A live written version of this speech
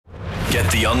Get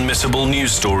the unmissable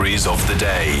news stories of the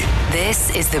day.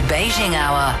 This is the Beijing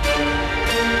Hour.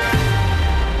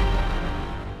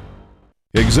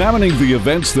 Examining the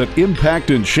events that impact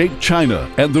and shape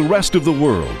China and the rest of the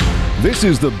world. This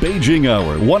is the Beijing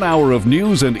Hour, 1 hour of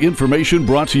news and information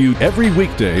brought to you every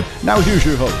weekday. Now here's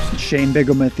your host, Shane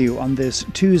Bigham, with you on this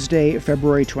Tuesday,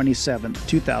 February 27th,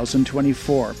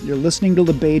 2024. You're listening to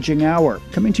the Beijing Hour,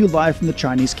 coming to you live from the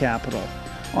Chinese capital.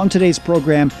 On today's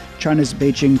program, China's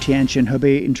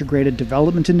Beijing-Tianjin-Hebei Integrated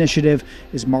Development Initiative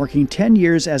is marking 10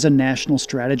 years as a national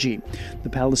strategy. The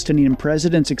Palestinian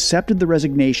presidents accepted the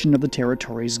resignation of the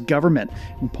territory's government,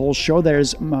 and polls show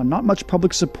there's not much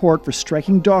public support for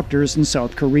striking doctors in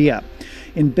South Korea.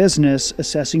 In business,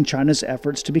 assessing China's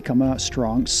efforts to become a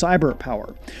strong cyber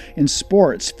power. In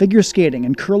sports, figure skating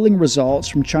and curling results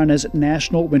from China's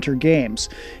National Winter Games.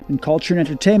 In culture and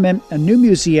entertainment, a new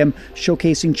museum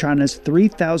showcasing China's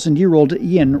 3,000-year-old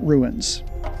Yin ruins.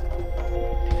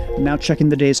 Now checking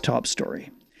the day's top story.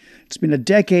 It's been a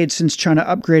decade since China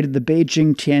upgraded the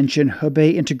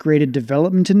Beijing-Tianjin-Hebei Integrated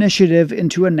Development Initiative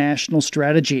into a national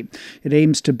strategy. It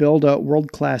aims to build a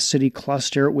world-class city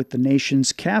cluster with the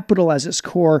nation's capital as its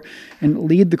core and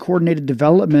lead the coordinated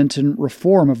development and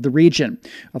reform of the region.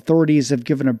 Authorities have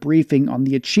given a briefing on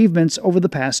the achievements over the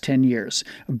past 10 years.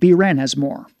 Biran has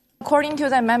more. According to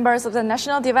the members of the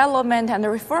National Development and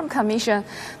Reform Commission,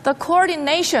 the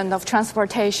coordination of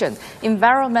transportation,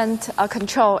 environment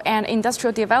control, and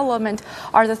industrial development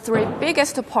are the three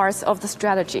biggest parts of the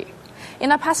strategy. In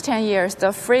the past 10 years,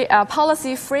 the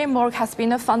policy framework has been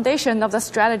the foundation of the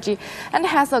strategy and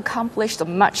has accomplished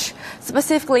much.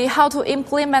 Specifically, how to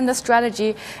implement the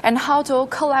strategy and how to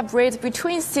collaborate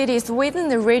between cities within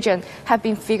the region have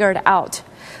been figured out.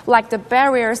 Like the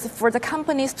barriers for the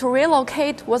companies to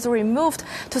relocate was removed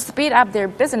to speed up their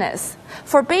business.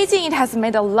 For Beijing, it has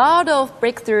made a lot of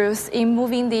breakthroughs in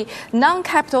moving the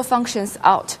non-capital functions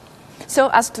out, so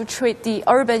as to treat the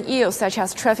urban ills such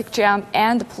as traffic jam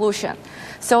and pollution.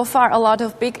 So far, a lot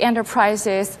of big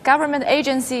enterprises, government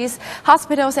agencies,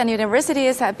 hospitals, and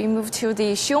universities have been moved to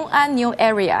the Xiong'an new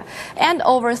area, and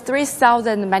over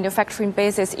 3,000 manufacturing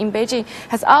bases in Beijing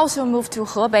has also moved to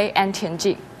Hebei and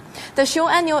Tianjin. The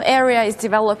Xiong'an new area is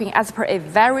developing as per a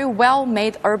very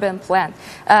well-made urban plan.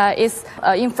 Its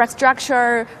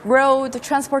infrastructure, road,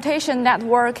 transportation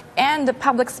network, and the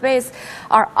public space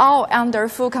are all under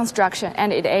full construction,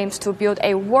 and it aims to build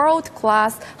a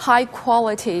world-class,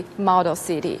 high-quality model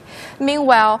city.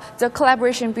 Meanwhile, the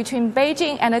collaboration between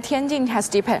Beijing and Tianjin has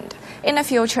deepened. In the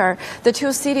future, the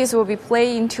two cities will be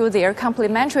playing to their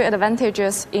complementary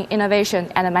advantages in innovation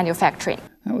and manufacturing.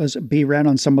 That was Biran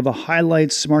on some of the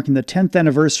highlights marking the 10th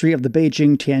anniversary of the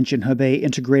Beijing-Tianjin-Hebei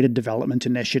Integrated Development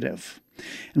Initiative.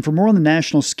 And for more on the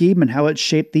national scheme and how it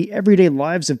shaped the everyday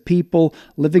lives of people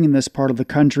living in this part of the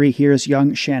country, here's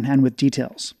Yang Shanhan with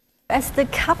details. As the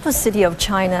capital city of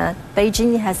China,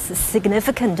 Beijing has a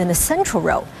significant and central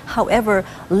role. However,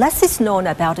 less is known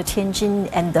about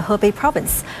Tianjin and the Hebei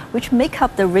province, which make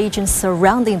up the region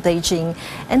surrounding Beijing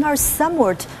and are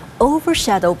somewhat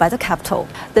overshadowed by the capital.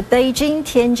 The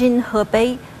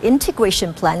Beijing-Tianjin-Hebei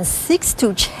integration plan seeks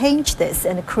to change this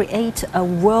and create a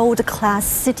world-class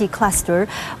city cluster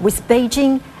with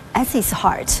Beijing as its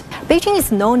heart. Beijing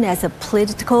is known as a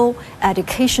political,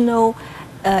 educational,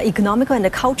 economical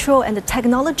and cultural and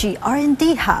technology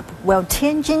R&D hub, while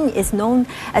Tianjin is known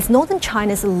as northern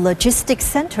China's logistics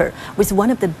center with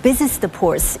one of the busiest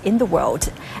ports in the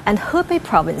world. And Hebei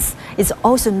province is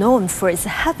also known for its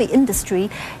heavy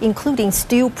industry, including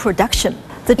steel production.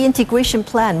 The integration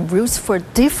plan rules for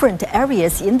different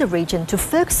areas in the region to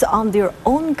focus on their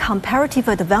own comparative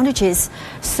advantages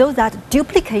so that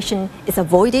duplication is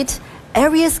avoided,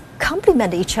 areas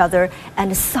complement each other,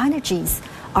 and synergies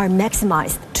are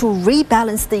maximized to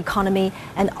rebalance the economy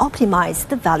and optimize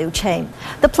the value chain.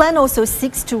 The plan also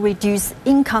seeks to reduce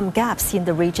income gaps in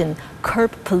the region,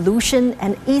 curb pollution,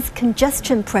 and ease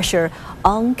congestion pressure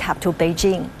on capital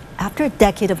Beijing. After a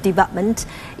decade of development,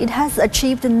 it has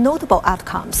achieved notable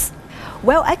outcomes.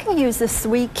 Well, I can use the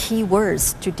three key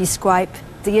words to describe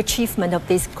the achievement of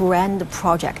this grand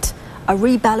project: a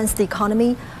rebalanced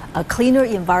economy, a cleaner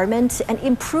environment, and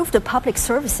improved public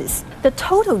services. The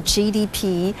total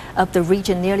GDP of the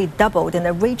region nearly doubled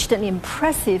and reached an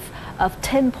impressive of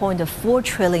 10.4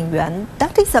 trillion yuan.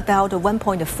 That is about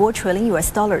 $1.4 trillion.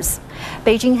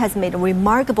 Beijing has made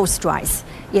remarkable strides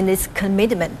in its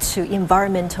commitment to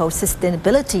environmental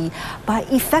sustainability by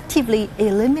effectively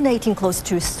eliminating close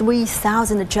to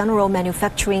 3,000 general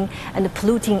manufacturing and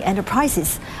polluting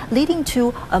enterprises, leading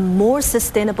to a more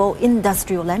sustainable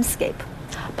industrial landscape.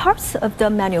 Parts of the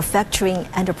manufacturing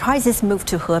enterprises moved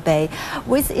to Hebei,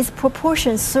 with its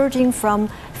proportion surging from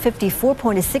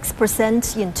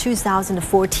 54.6% in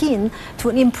 2014 to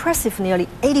an impressive nearly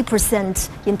 80%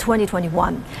 in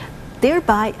 2021,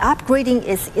 thereby upgrading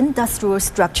its industrial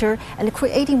structure and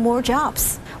creating more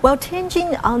jobs. While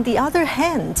Tianjin, on the other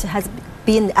hand, has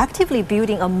been actively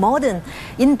building a modern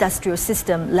industrial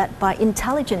system led by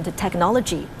intelligent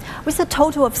technology. With a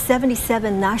total of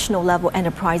 77 national-level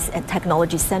enterprise and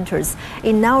technology centers,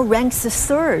 it now ranks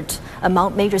third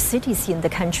among major cities in the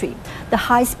country. The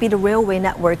high-speed railway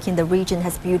network in the region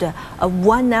has built a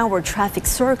one-hour traffic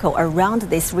circle around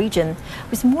this region.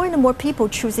 With more and more people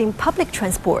choosing public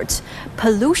transport,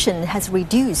 pollution has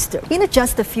reduced. In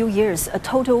just a few years, a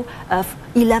total of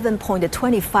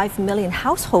 11.25 million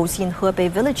households in Hebei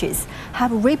villages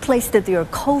have replaced their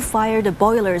coal-fired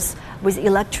boilers with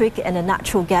electric and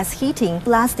natural gas heating.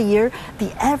 Last year,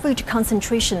 the average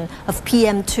concentration of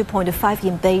PM 2.5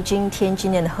 in Beijing,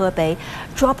 Tianjin, and Hebei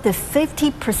dropped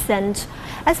 50%.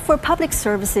 As for public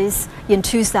services, in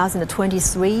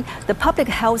 2023, the public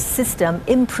health system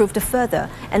improved further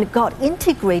and got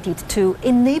integrated to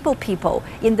enable people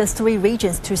in the three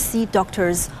regions to see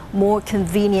doctors more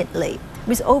conveniently.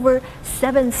 With over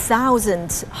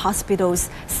 7,000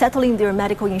 hospitals settling their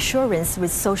medical insurance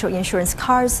with social insurance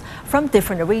cards from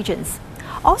different regions.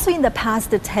 Also in the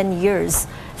past 10 years,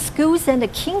 schools and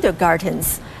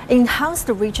kindergartens enhanced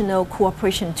regional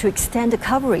cooperation to extend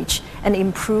coverage and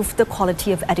improve the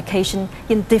quality of education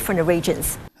in different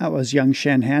regions. That was Yang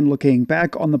Shenhan looking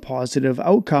back on the positive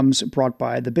outcomes brought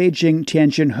by the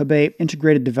Beijing-Tianjin-Hebei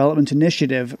Integrated Development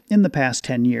Initiative in the past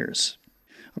 10 years.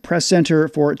 A press center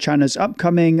for China's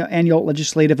upcoming annual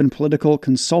legislative and political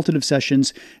consultative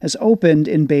sessions has opened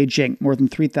in Beijing. More than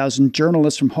 3,000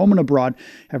 journalists from home and abroad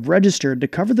have registered to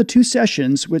cover the two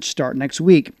sessions, which start next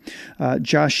week.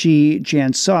 Jiaxi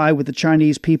Jiancai with the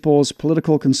Chinese People's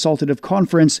Political Consultative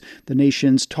Conference, the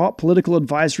nation's top political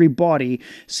advisory body,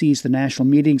 sees the national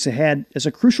meetings ahead as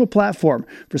a crucial platform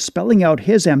for spelling out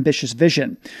his ambitious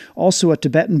vision. Also a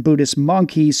Tibetan Buddhist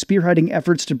monk, he's spearheading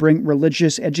efforts to bring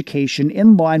religious education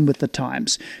in line with the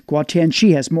times. Guo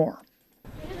Tianqi has more.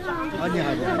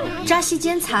 Jiaxi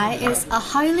Jiancai is a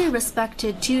highly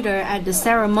respected tutor at the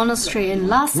Sera Monastery in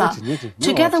Lhasa.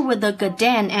 Together with the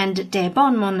Gadan and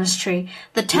Daebon Monastery,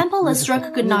 the temple is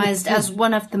recognized as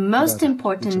one of the most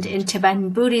important in Tibetan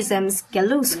Buddhism's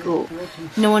Gelu school,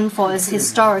 known for its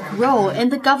historic role in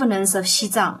the governance of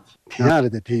Xizang.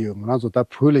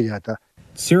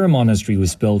 Sera Monastery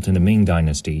was built in the Ming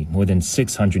Dynasty more than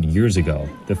 600 years ago.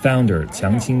 The founder,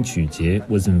 Qiangqing Qujie,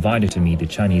 was invited to meet the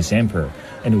Chinese emperor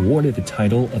and awarded the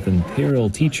title of imperial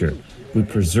teacher. We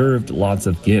preserved lots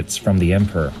of gifts from the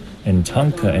emperor, and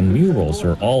tanka and murals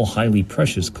are all highly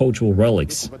precious cultural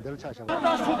relics.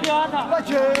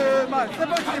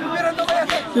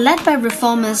 Led by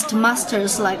reformist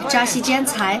masters like Jiaxi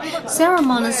Jiancai, Sera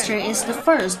Monastery is the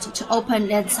first to open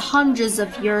its hundreds of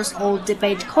years old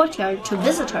debate courtyard to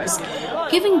visitors,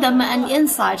 giving them an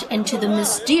insight into the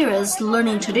mysterious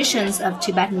learning traditions of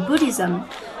Tibetan Buddhism.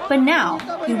 But now,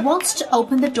 he wants to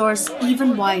open the doors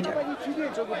even wider.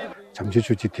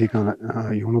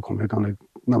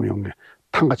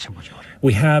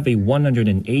 We have a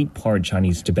 108-part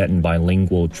Chinese-Tibetan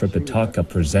bilingual Tripitaka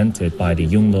presented by the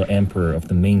Yongle Emperor of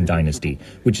the Ming Dynasty,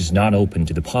 which is not open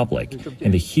to the public,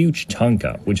 and the huge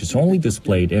tanka, which is only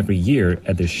displayed every year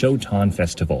at the Shotan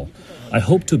Festival. I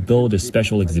hope to build a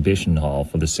special exhibition hall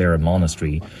for the Sera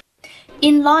Monastery.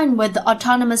 In line with the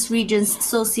autonomous region's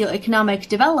socio-economic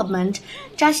development,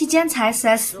 Jiaxi Jiancai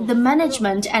says the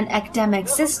management and academic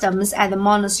systems at the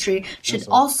monastery should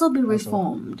also be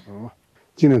reformed.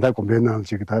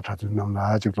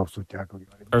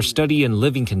 Our study and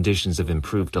living conditions have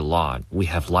improved a lot. We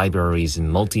have libraries and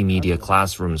multimedia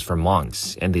classrooms for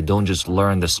monks, and they don't just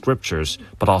learn the scriptures,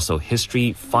 but also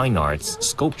history, fine arts,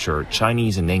 sculpture,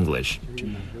 Chinese, and English.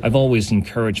 I've always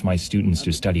encouraged my students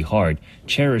to study hard,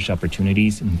 cherish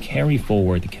opportunities, and carry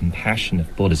forward the compassion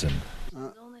of Buddhism.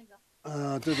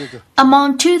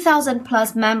 Among 2,000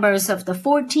 plus members of the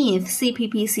 14th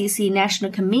CPPCC National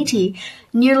Committee,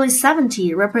 nearly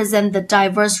 70 represent the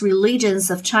diverse religions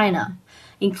of China,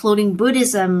 including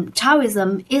Buddhism,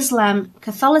 Taoism, Islam,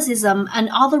 Catholicism, and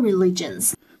other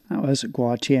religions. That was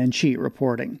Guo Tianqi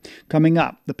reporting. Coming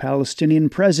up, the Palestinian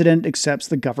president accepts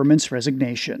the government's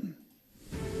resignation.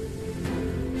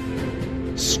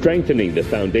 Strengthening the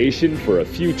foundation for a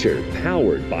future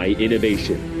powered by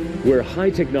innovation, where high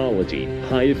technology,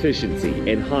 high efficiency,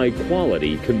 and high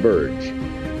quality converge.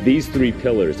 These three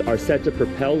pillars are set to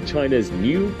propel China's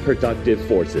new productive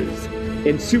forces.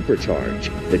 and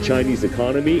supercharge the Chinese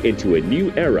economy into a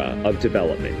new era of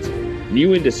development.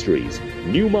 New industries,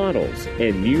 new models,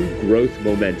 and new growth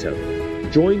momentum.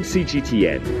 Join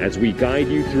CGTN as we guide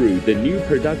you through the new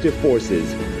productive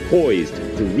forces poised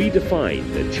to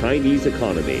redefine the Chinese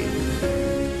economy.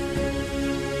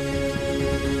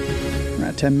 We're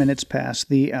at 10 minutes past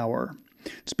the hour.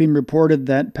 It's been reported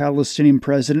that Palestinian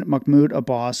President Mahmoud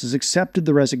Abbas has accepted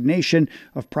the resignation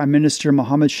of Prime Minister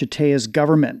Mohammed Shatayeh's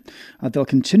government. They'll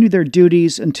continue their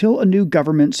duties until a new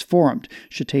government's formed.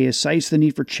 Shatayeh cites the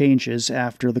need for changes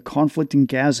after the conflict in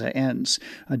Gaza ends.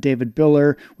 David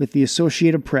Biller with the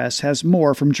Associated Press has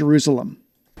more from Jerusalem.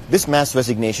 This mass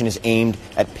resignation is aimed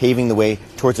at paving the way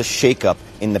towards a shakeup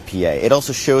in the PA. It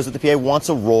also shows that the PA wants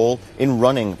a role in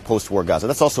running post-war Gaza.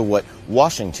 That's also what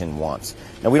Washington wants.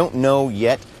 Now, we don't know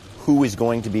yet who is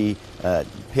going to be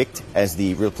picked as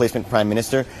the replacement prime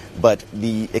minister, but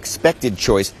the expected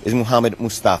choice is Mohammed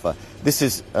Mustafa. This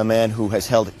is a man who has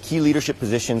held key leadership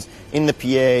positions in the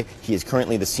PA. He is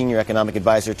currently the senior economic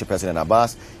advisor to President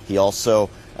Abbas. He also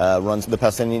runs the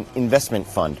Palestinian Investment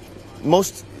Fund.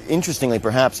 Most interestingly,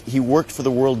 perhaps, he worked for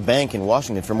the World Bank in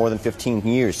Washington for more than 15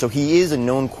 years. So he is a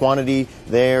known quantity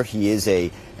there. He is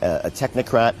a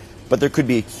technocrat. But there could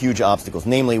be huge obstacles.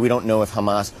 Namely, we don't know if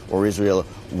Hamas or Israel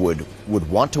would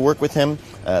want to work with him.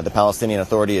 The Palestinian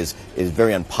Authority is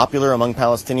very unpopular among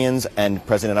Palestinians, and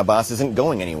President Abbas isn't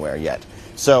going anywhere yet.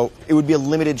 So it would be a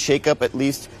limited shakeup at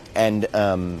least, and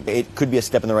it could be a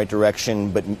step in the right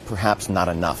direction, but perhaps not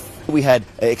enough. We had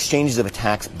exchanges of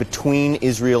attacks between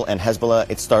Israel and Hezbollah.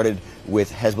 It started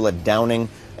with Hezbollah downing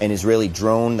an Israeli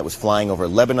drone that was flying over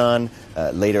Lebanon.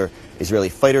 Later, Israeli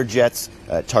fighter jets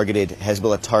targeted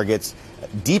Hezbollah targets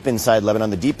deep inside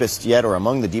Lebanon, the deepest yet, or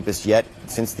among the deepest yet,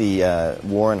 since the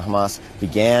war in Hamas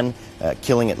began,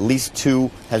 killing at least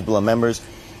 2 Hezbollah members.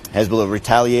 Hezbollah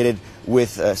retaliated with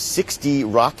 60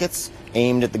 rockets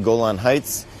aimed at the Golan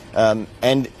Heights,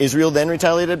 and Israel then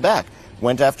retaliated back,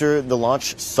 went after the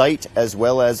launch site as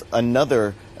well as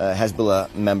another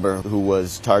Hezbollah member who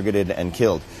was targeted and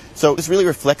killed. So this really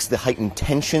reflects the heightened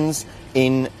tensions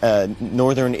in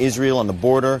northern Israel on the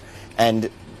border, and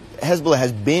Hezbollah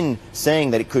has been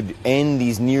saying that it could end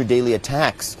these near-daily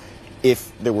attacks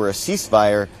if there were a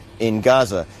ceasefire in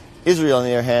Gaza. Israel, on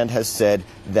the other hand, has said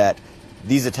that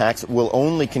these attacks will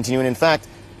only continue, and in fact,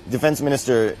 Defense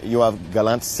Minister Yoav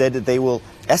Gallant said that they will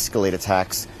escalate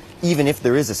attacks even if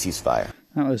there is a ceasefire.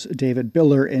 That was David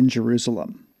Biller in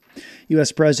Jerusalem.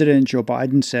 U.S. President Joe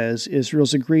Biden says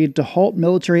Israel's agreed to halt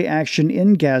military action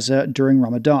in Gaza during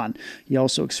Ramadan. He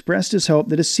also expressed his hope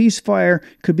that a ceasefire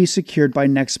could be secured by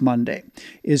next Monday.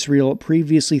 Israel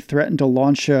previously threatened to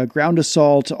launch a ground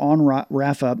assault on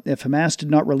Rafah if Hamas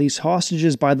did not release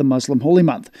hostages by the Muslim holy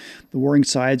month. The warring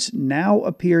sides now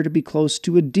appear to be close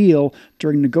to a deal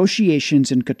during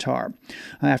negotiations in Qatar.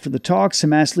 After the talks,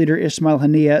 Hamas leader Ismail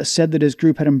Haniyeh said that his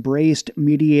group had embraced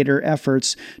mediator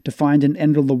efforts to find an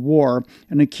end to the war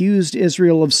and accused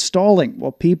Israel of stalling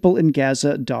while people in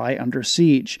Gaza die under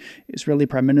siege. Israeli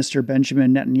Prime Minister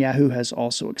Benjamin Netanyahu has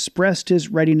also expressed his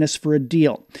readiness for a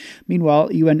deal.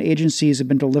 Meanwhile, UN agencies have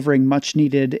been delivering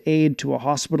much-needed aid to a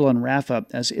hospital in Rafah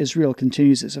as Israel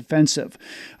continues its offensive.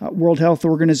 World Health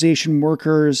Organization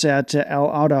workers at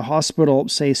Al-Auda Hospital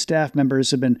say staff members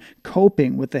have been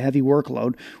coping with the heavy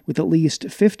workload, with at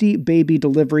least 50 baby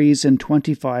deliveries and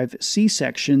 25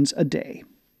 C-sections a day.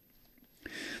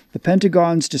 The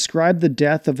Pentagon's described the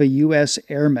death of a U.S.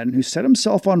 airman who set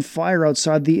himself on fire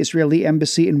outside the Israeli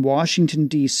embassy in Washington,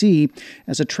 D.C.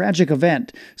 as a tragic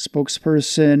event.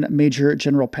 Spokesperson Major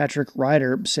General Patrick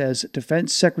Ryder says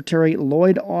Defense Secretary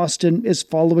Lloyd Austin is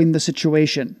following the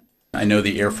situation. I know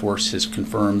the Air Force has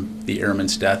confirmed the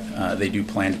airman's death. They do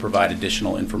plan to provide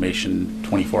additional information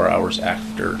 24 hours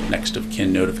after next of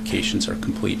kin notifications are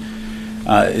complete.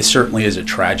 It certainly is a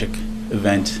tragic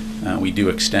event. We do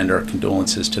extend our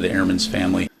condolences to the airman's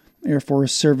family. Air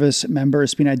Force Service member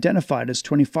has been identified as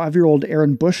 25-year-old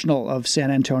Aaron Bushnell of San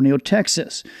Antonio,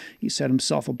 Texas. He set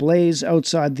himself ablaze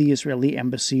outside the Israeli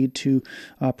embassy to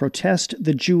protest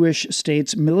the Jewish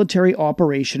state's military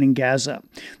operation in Gaza.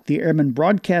 The airman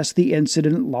broadcast the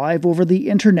incident live over the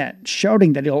internet,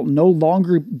 shouting that he'll no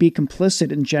longer be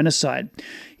complicit in genocide.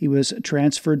 He was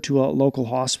transferred to a local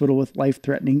hospital with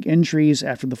life-threatening injuries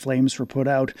after the flames were put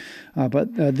out.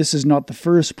 But this is not the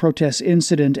first protest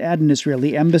incident at an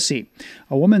Israeli embassy.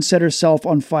 A woman set herself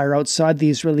on fire outside the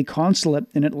Israeli consulate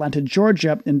in Atlanta,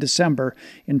 Georgia in December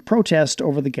in protest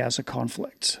over the Gaza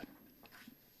conflict.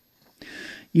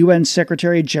 UN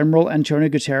Secretary General Antonio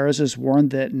Guterres has warned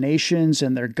that nations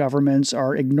and their governments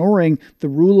are ignoring the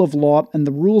rule of law and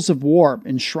the rules of war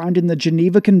enshrined in the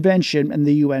Geneva Convention and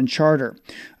the UN Charter.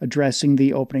 Addressing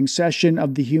the opening session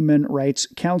of the Human Rights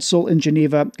Council in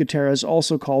Geneva, Guterres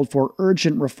also called for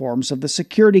urgent reforms of the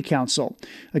Security Council,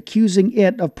 accusing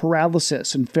it of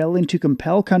paralysis and failing to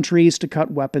compel countries to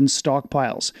cut weapons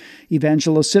stockpiles.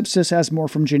 Evangelos Sipsis has more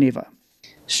from Geneva.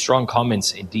 Strong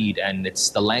comments indeed, and it's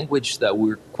the language that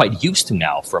we're quite used to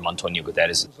now from Antonio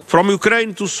Guterres. From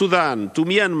Ukraine to Sudan to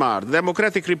Myanmar, the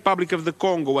Democratic Republic of the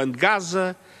Congo and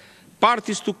Gaza,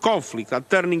 parties to conflict are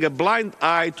turning a blind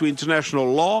eye to international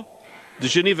law, the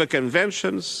Geneva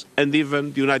Conventions, and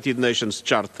even the United Nations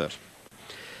Charter.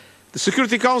 The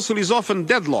Security Council is often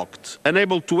deadlocked,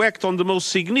 unable to act on the most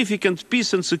significant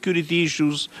peace and security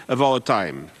issues of our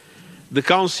time. The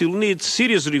Council needs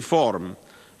serious reform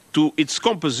to its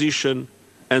composition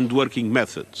and working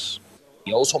methods.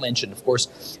 He also mentioned, of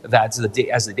course, that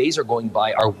as the days are going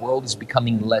by, our world is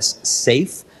becoming less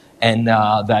safe, and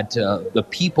that the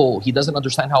people, he doesn't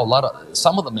understand how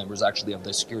some of the members actually of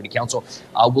the Security Council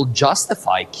will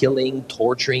justify killing,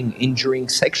 torturing, injuring,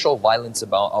 sexual violence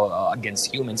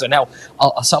against humans. And now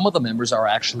some of the members are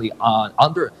actually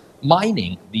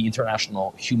undermining the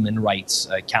International Human Rights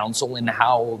Council and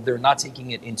how they're not taking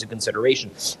it into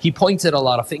consideration. He pointed a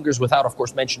lot of fingers without, of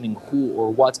course, mentioning who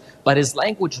or what, but his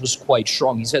language was quite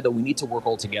strong. He said that we need to work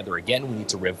all together again. We need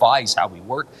to revise how we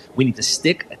work. We need to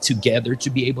stick together to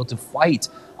be able to fight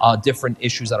different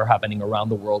issues that are happening around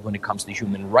the world when it comes to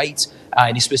human rights.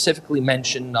 And he specifically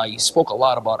mentioned, he spoke a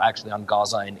lot about actually on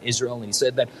Gaza and Israel, and he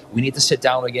said that we need to sit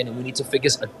down again and we need to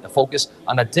focus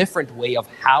on a different way of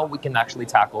how we can actually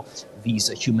tackle these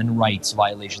human rights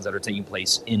violations that are taking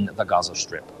place in the Gaza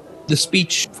Strip. The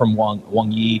speech from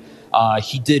Wang Yi,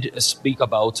 he did speak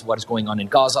about what is going on in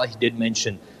Gaza. He did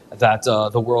mention that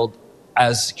the world,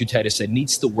 as Guterres said,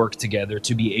 needs to work together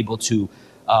to be able to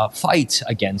fight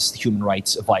against human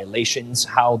rights violations,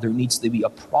 how there needs to be a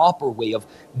proper way of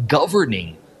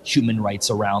governing human rights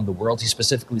around the world. He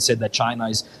specifically said that China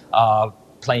is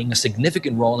playing a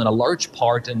significant role and a large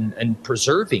part in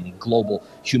preserving global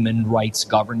human rights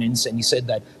governance. And he said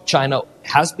that China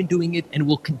has been doing it and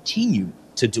will continue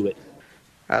to do it.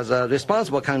 As a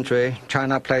responsible country,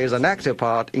 China plays an active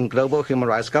part in global human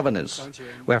rights governance.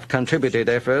 We have contributed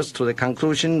efforts to the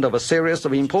conclusion of a series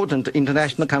of important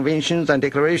international conventions and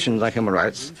declarations on human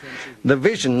rights. The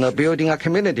vision of building a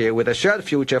community with a shared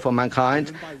future for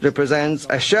mankind represents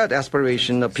a shared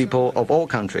aspiration of people of all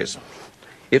countries.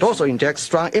 It also injects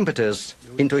strong impetus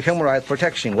into human rights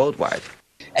protection worldwide.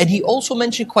 And he also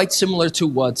mentioned, quite similar to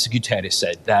what Guterres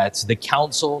said, that the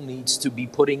council needs to be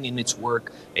putting in its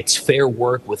work, its fair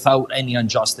work, without any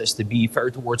injustice, to be fair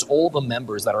towards all the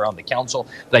members that are on the council,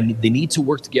 that they need to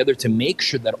work together to make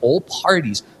sure that all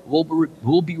parties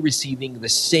will be receiving the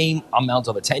same amount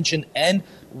of attention and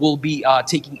will be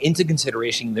taking into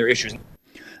consideration their issues.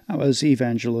 That was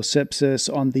Evangelos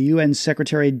Sipsis on the UN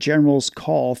Secretary General's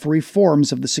call for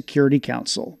reforms of the Security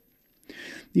Council.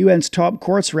 The UN's top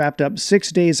courts wrapped up 6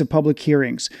 days of public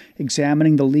hearings,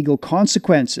 examining the legal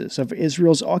consequences of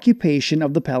Israel's occupation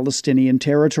of the Palestinian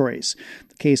territories.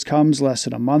 The case comes less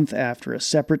than a month after a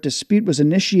separate dispute was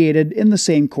initiated in the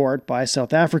same court by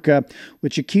South Africa,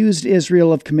 which accused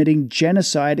Israel of committing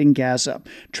genocide in Gaza.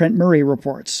 Trent Murray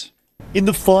reports. In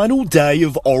the final day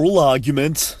of oral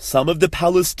arguments, some of the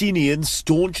Palestinians'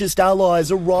 staunchest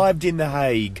allies arrived in The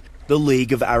Hague, the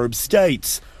League of Arab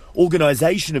States,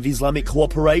 Organisation of Islamic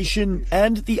Cooperation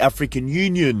and the African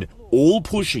Union, all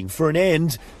pushing for an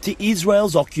end to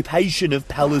Israel's occupation of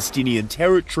Palestinian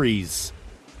territories.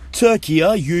 Turkey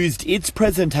used its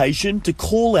presentation to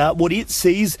call out what it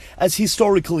sees as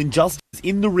historical injustice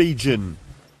in the region.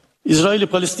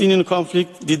 Israeli-Palestinian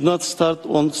conflict did not start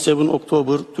on 7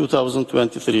 October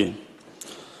 2023.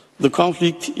 The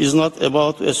conflict is not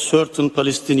about a certain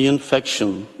Palestinian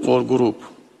faction or group.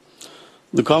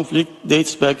 The conflict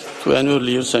dates back to an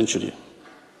earlier century.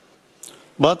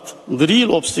 But the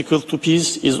real obstacle to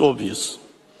peace is obvious.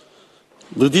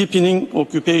 The deepening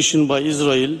occupation by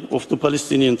Israel of the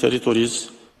Palestinian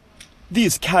territories.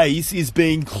 This case is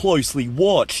being closely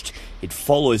watched. It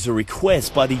follows a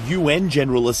request by the UN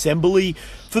General Assembly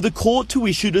for the court to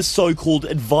issue a so-called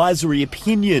advisory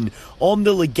opinion on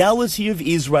the legality of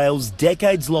Israel's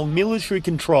decades-long military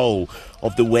control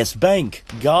of the West Bank,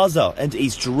 Gaza and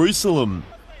East Jerusalem.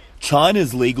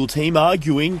 China's legal team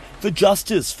arguing for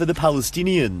justice for the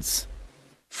Palestinians.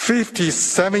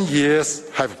 57 years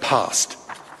have passed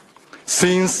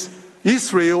since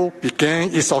Israel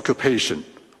began its occupation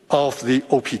of the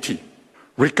OPT,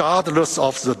 regardless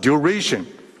of the duration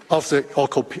of the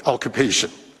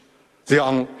occupation. the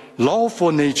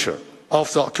unlawful nature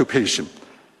of the occupation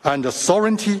and the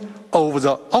sovereignty over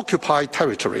the occupied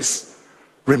territories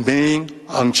remain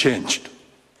unchanged.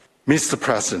 Mr.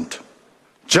 President,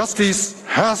 justice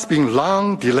has been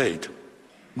long delayed,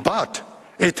 but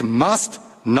it must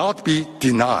not be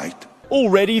denied.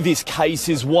 Already this case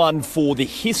is one for the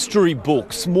history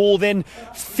books. More than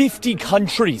 50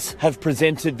 countries have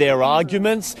presented their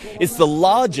arguments. It's the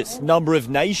largest number of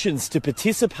nations to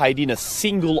participate in a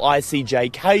single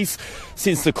ICJ case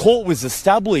since the court was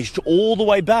established all the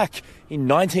way back in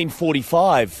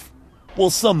 1945.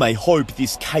 While some may hope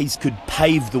this case could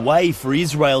pave the way for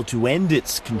Israel to end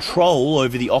its control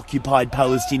over the occupied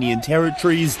Palestinian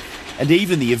territories and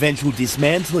even the eventual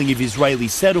dismantling of Israeli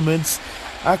settlements,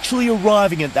 actually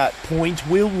arriving at that point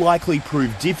will likely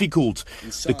prove difficult.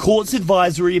 The court's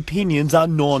advisory opinions are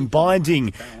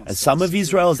non-binding, as some of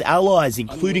Israel's allies,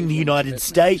 including the United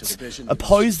States,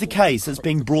 oppose the case that's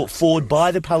being brought forward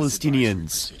by the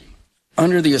Palestinians.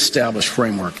 Under the established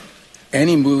framework,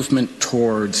 any movement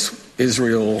towards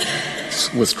Israel's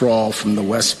withdrawal from the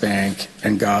West Bank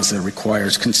and Gaza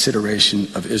requires consideration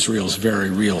of Israel's very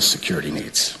real security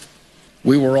needs.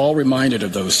 We were all reminded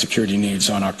of those security needs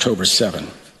on October 7,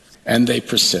 and they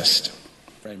persist.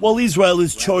 While Israel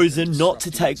has chosen not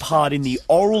to take part in the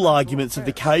oral arguments of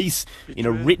the case, in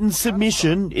a written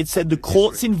submission, it said the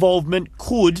court's involvement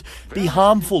could be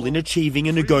harmful in achieving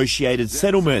a negotiated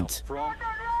settlement.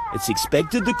 It's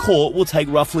expected the court will take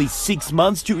roughly 6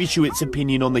 months to issue its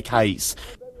opinion on the case,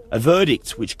 a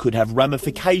verdict which could have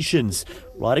ramifications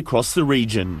right across the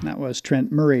region. That was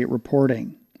Trent Murray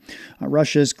reporting.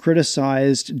 Russia's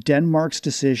criticized Denmark's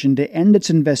decision to end its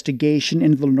investigation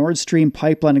into the Nord Stream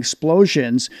pipeline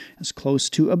explosions as close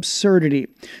to absurdity.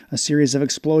 A series of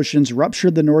explosions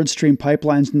ruptured the Nord Stream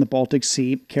pipelines in the Baltic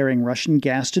Sea, carrying Russian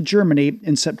gas to Germany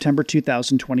in September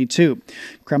 2022.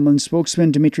 Kremlin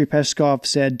spokesman Dmitry Peskov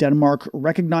said Denmark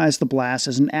recognized the blast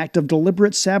as an act of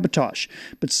deliberate sabotage,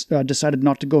 but decided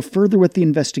not to go further with the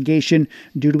investigation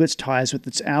due to its ties with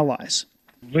its allies.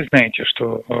 Вы знаете,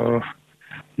 что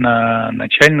на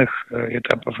начальных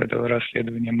этапах этого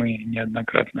расследования мы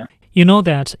неоднократно. You know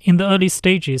that in the early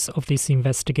stages of this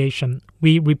investigation,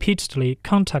 we repeatedly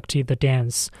contacted the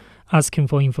Danes, asking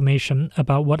for information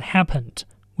about what happened.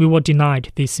 We were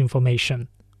denied this information.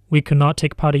 We could not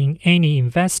take part in any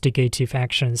investigative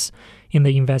actions in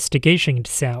the investigation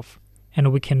itself,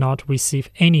 and we cannot receive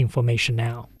any information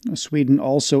now. Sweden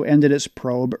also ended its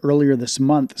probe earlier this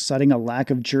month, citing a lack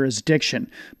of jurisdiction,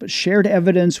 but shared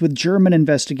evidence with German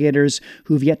investigators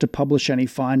who've yet to publish any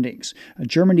findings.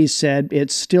 Germany said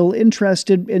it's still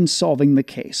interested in solving the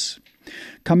case.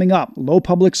 Coming up, low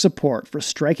public support for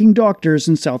striking doctors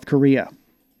in South Korea.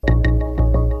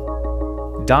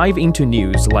 Dive into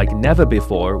news like never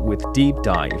before with Deep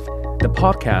Dive, the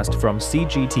podcast from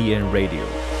CGTN Radio.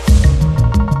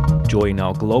 Join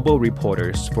our global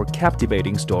reporters for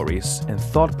captivating stories and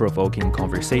thought-provoking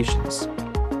conversations.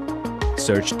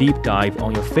 Search Deep Dive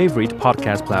on your favorite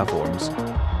podcast platforms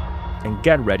and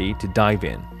get ready to dive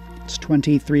in. It's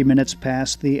 23 minutes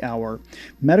past the hour.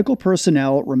 Medical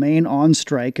personnel remain on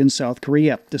strike in South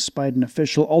Korea, despite an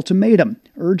official ultimatum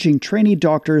urging trainee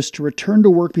doctors to return to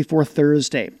work before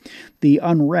Thursday. The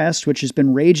unrest, which has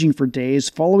been raging for days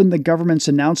following the government's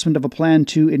announcement of a plan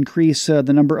to increase the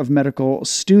number of medical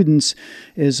students,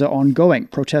 is ongoing.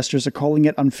 Protesters are calling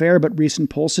it unfair, but recent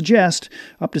polls suggest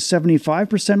up to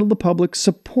 75% of the public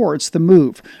supports the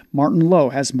move. Martin Lowe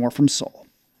has more from Seoul.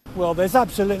 Well, there's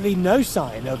absolutely no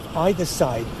sign of either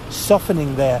side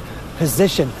softening their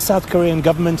position. South Korean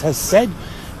government has said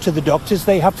to the doctors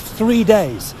they have 3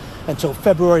 days until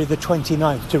February the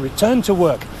 29th to return to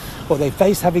work, or they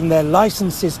face having their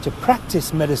licenses to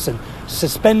practice medicine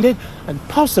suspended and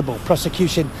possible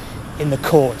prosecution in the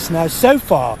courts. Now, so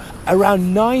far,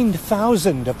 around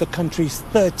 9,000 of the country's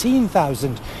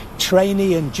 13,000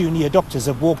 trainee and junior doctors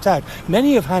have walked out.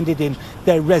 Many have handed in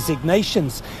their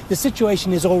resignations. The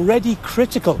situation is already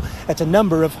critical at a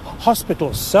number of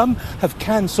hospitals. Some have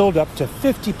cancelled up to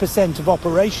 50% of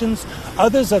operations.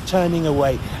 Others are turning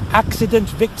away accident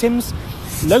victims.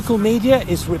 Local media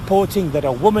is reporting that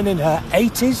a woman in her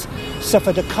 80s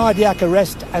suffered a cardiac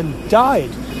arrest and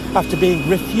died after being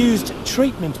refused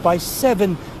treatment by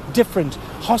 7 different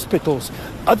hospitals.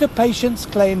 Other patients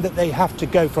claim that they have to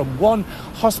go from one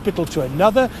hospital to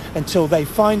another until they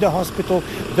find a hospital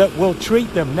that will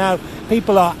treat them. Now,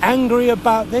 people are angry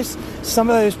about this. Some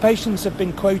of those patients have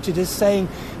been quoted as saying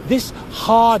this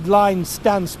hard-line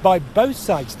stance by both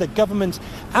sides, the government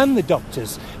and the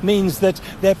doctors, means that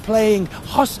they're playing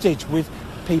hostage with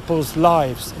people's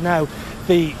lives. Now,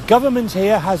 the government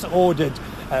here has ordered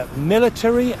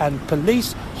military and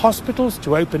police, hospitals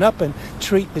to open up and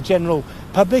treat the general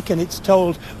public, and it's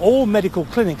told all medical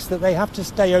clinics that they have to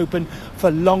stay open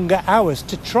for longer hours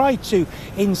to try to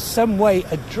in some way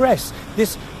address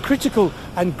this critical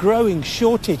and growing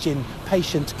shortage in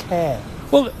patient care.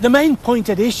 Well, the main point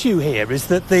at issue here is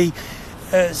that the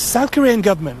South Korean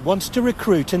government wants to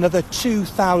recruit another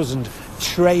 2,000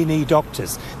 trainee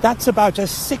doctors. That's about a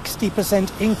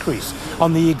 60% increase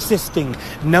on the existing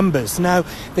numbers. Now,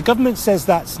 the government says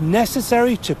that's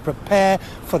necessary to prepare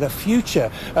for the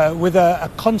future with a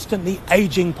constantly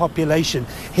aging population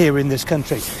here in this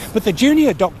country. But the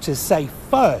junior doctors say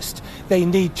first they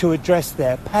need to address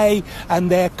their pay and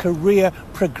their career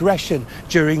progression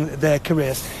during their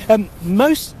careers.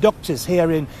 Most doctors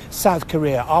here in South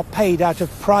Korea are paid out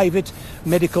of private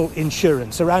medical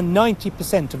insurance. Around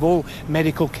 90% of all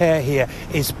medical care here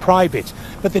is private.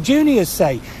 But the juniors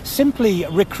say simply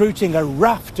recruiting a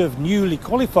raft of newly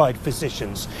qualified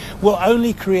physicians will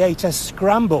only create a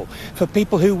scramble for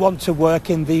people who want to work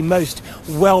in the most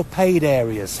well-paid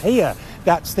areas. Here,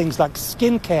 that's things like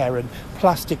skin care and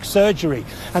plastic surgery,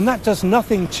 and that does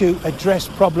nothing to address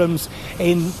problems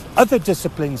in other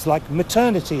disciplines like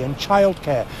maternity and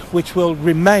childcare, which will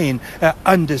remain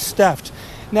understaffed.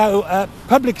 Now,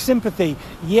 public sympathy,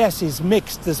 yes, is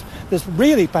mixed. There's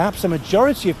really perhaps a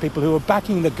majority of people who are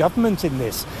backing the government in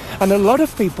this. And a lot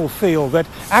of people feel that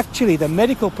actually the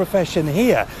medical profession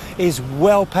here is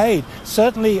well paid,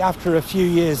 certainly after a few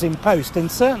years in post,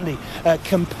 and certainly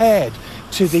compared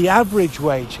to the average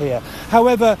wage here.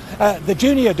 However, the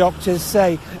junior doctors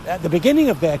say at the beginning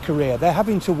of their career they're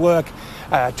having to work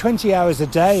 20 hours a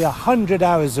day, 100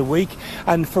 hours a week,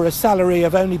 and for a salary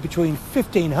of only between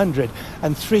 $1,500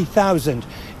 and $3,000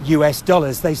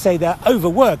 US. They say they're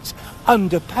overworked,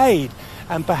 underpaid,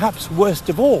 and perhaps worst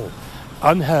of all,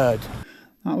 unheard.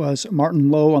 That was Martin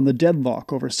Lowe on the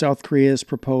deadlock over South Korea's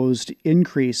proposed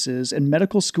increases in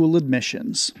medical school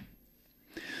admissions.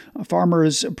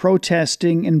 Farmers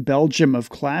protesting in Belgium have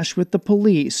clashed with the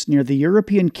police near the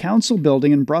European Council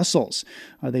building in Brussels.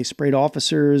 They sprayed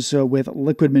officers with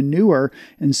liquid manure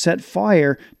and set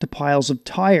fire to piles of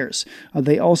tires.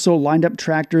 They also lined up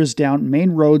tractors down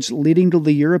main roads leading to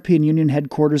the European Union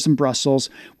headquarters in Brussels,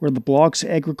 where the bloc's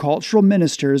agricultural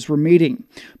ministers were meeting.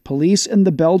 Police in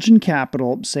the Belgian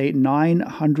capital say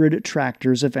 900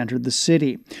 tractors have entered the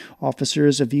city.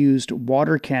 Officers have used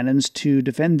water cannons to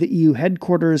defend the EU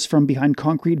headquarters from behind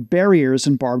concrete barriers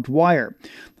and barbed wire.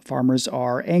 Farmers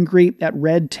are angry at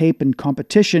red tape and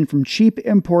competition from cheap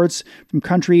imports from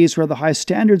countries where the high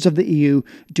standards of the EU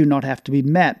do not have to be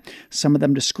met. Some of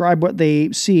them describe what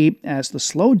they see as the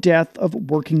slow death of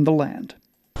working the land.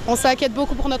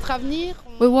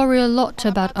 We worry a lot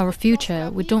about our future.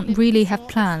 We don't really have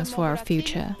plans for our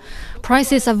future.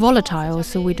 Prices are volatile,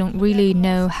 so we don't really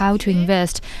know how to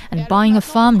invest, and buying a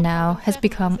farm now has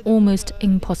become almost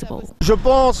impossible.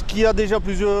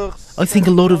 I think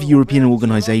a lot of European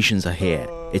organizations are here.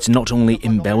 It's not only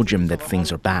in Belgium that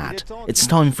things are bad. It's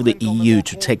time for the EU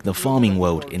to take the farming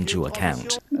world into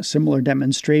account. A similar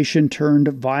demonstration turned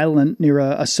violent near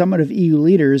a summit of EU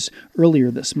leaders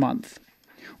earlier this month.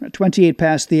 At 28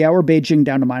 past the hour, Beijing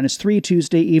down to -3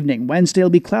 Tuesday evening. Wednesday will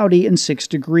be cloudy and 6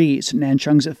 degrees.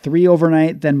 Nanchang's at 3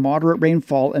 overnight, then moderate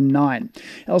rainfall and 9.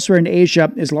 Elsewhere in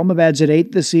Asia, Islamabad's at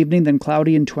 8 this evening, then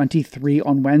cloudy and 23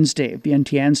 on Wednesday.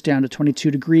 Vientiane's down to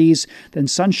 22 degrees, then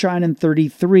sunshine and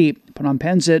 33. Phnom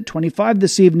Penh's at 25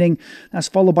 this evening. That's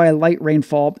followed by a light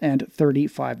rainfall and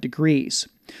 35 degrees.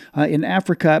 In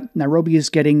Africa, Nairobi is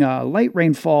getting a light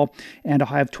rainfall and a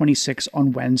high of 26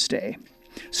 on Wednesday.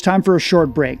 It's time for a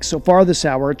short break. So far this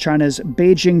hour, China's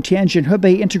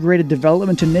Beijing-Tianjin-Hebei Integrated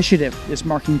Development Initiative is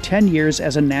marking 10 years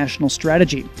as a national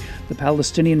strategy. The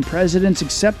Palestinian presidents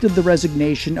accepted the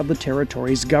resignation of the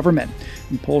territory's government.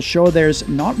 And polls show there's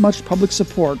not much public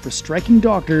support for striking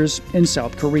doctors in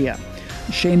South Korea.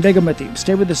 Shane Begum with you.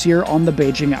 Stay with us here on the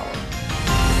Beijing Hour.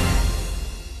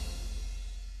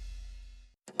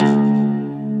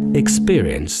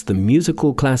 Experience the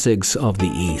musical classics of the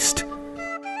East.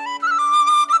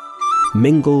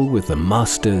 Mingle with the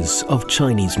masters of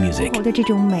Chinese music.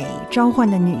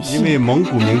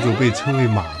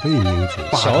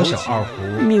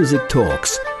 Music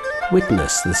talks.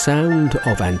 Witness the sound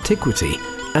of antiquity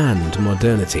and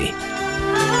modernity.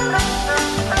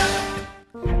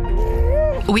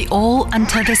 We all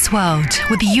enter this world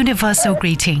with a universal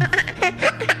greeting.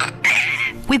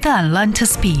 We then learn to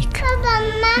speak.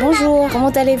 Bonjour,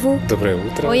 comment allez-vous?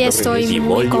 Hoy estoy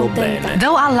muy contenta.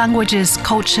 Though our languages,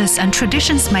 cultures, and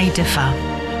traditions may differ,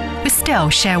 we still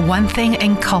share one thing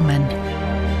in common.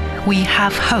 we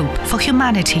have hope for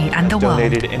humanity and the world.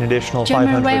 Donated an additional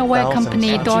German railway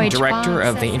company Deutsche Director Bahn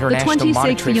of the says International the 26th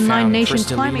Monetary United Fund, Nations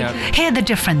Kristalina. Climate Hear the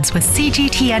difference with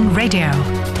CGTN Radio.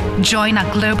 Join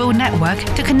our global network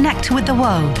to connect with the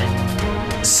world.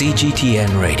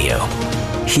 CGTN Radio.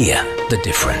 Hear the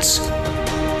difference.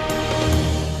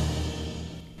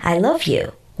 I love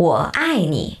you. 我爱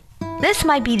你. This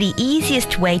might be the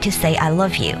easiest way to say I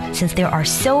love you, since there are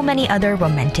so many other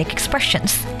romantic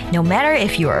expressions. No matter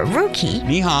if you're a rookie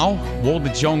你好，我的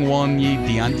中文一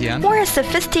点点 or a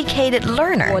sophisticated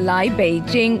learner, 我来北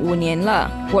京5年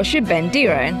了，我是本地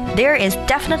人。 there is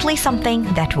definitely something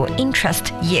that will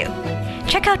interest you.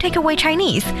 Check out Takeaway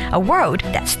Chinese, a word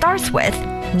that starts with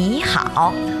你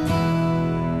好.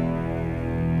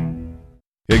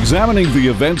 Examining the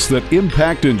events that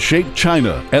impact and shape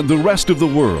China and the rest of the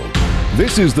world.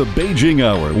 This is the Beijing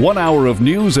Hour, 1 hour of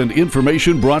news and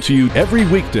information brought to you every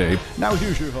weekday. Now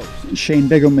here's your host. Shane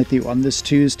Bigham with you on this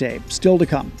Tuesday. Still to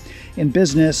come. In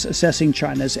business, assessing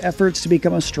China's efforts to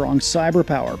become a strong cyber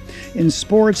power. In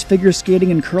sports, figure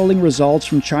skating and curling results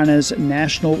from China's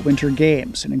National Winter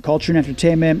Games. And in culture and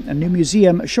entertainment, a new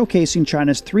museum showcasing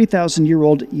China's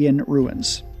 3,000-year-old Yin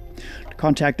ruins.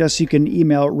 Contact us. You can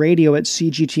email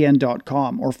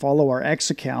radio@cgtn.com or follow our X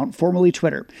account, formerly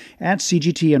Twitter,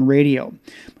 @CGTNradio.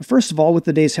 But first of all, with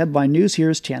the day's headline news,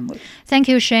 here's Tianlu. Thank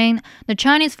you, Shane. The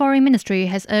Chinese Foreign Ministry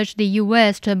has urged the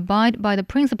U.S. to abide by the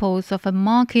principles of a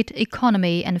market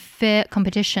economy and fair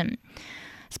competition.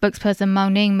 Spokesperson Mao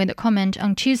Ning made a comment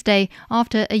on Tuesday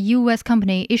after a U.S.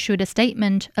 company issued a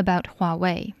statement about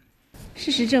Huawei.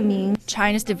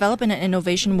 China's development and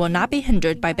innovation will not be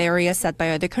hindered by barriers set by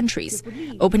other countries.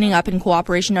 Opening up and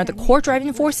cooperation are the core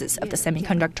driving forces of the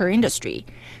semiconductor industry.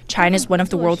 China is one of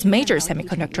the world's major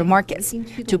semiconductor markets.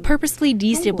 To purposely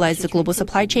destabilize the global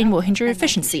supply chain will hinder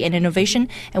efficiency and innovation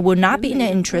and will not be in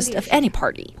the interest of any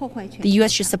party. The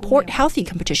U.S. should support healthy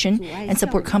competition and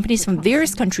support companies from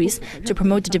various countries to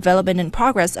promote the development and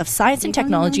progress of science and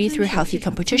technology through healthy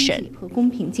competition.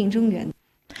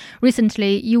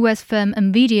 Recently, U.S. firm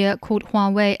NVIDIA called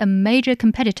Huawei a major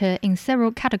competitor in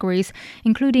several categories,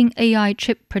 including AI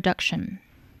chip production.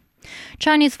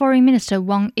 Chinese Foreign Minister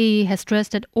Wang Yi has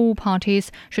stressed that all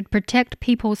parties should protect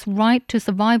people's right to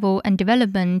survival and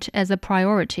development as a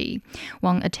priority.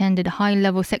 Wang attended a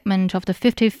high-level segment of the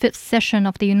 55th session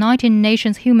of the United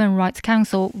Nations Human Rights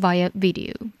Council via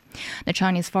video. The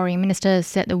Chinese Foreign Minister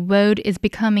said the world is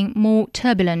becoming more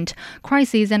turbulent,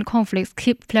 crises and conflicts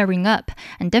keep flaring up,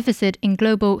 and deficit in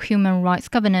global human rights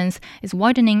governance is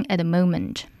widening at the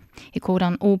moment. He called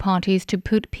on all parties to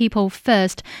put people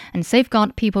first and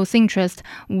safeguard people's interests,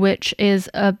 which is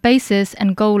a basis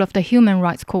and goal of the human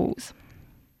rights cause.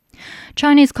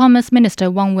 Chinese Commerce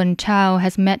Minister Wang Wentao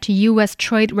has met U.S.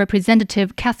 Trade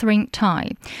Representative Catherine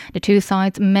Tai. The two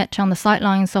sides met on the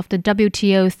sidelines of the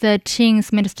WTO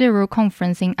 13th Ministerial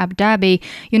Conference in Abu Dhabi,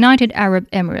 United Arab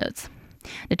Emirates.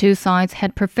 The two sides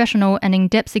had professional and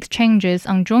in-depth exchanges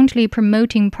on jointly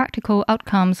promoting practical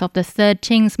outcomes of the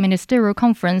 13th Ministerial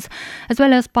Conference, as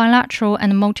well as bilateral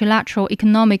and multilateral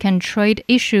economic and trade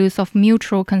issues of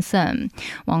mutual concern.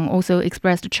 Wang also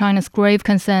expressed China's grave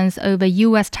concerns over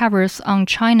U.S. tariffs on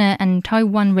China and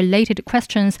Taiwan-related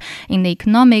questions in the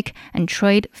economic and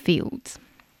trade fields.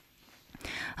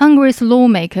 Hungary's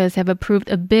lawmakers have approved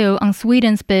a bill on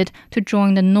Sweden's bid to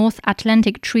join the North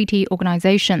Atlantic Treaty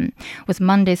Organization. With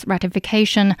Monday's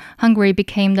ratification, Hungary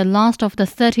became the last of the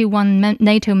 31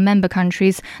 NATO member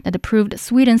countries that approved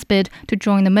Sweden's bid to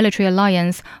join the military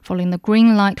alliance, following the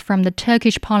green light from the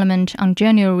Turkish parliament on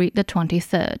January the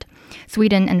 23rd.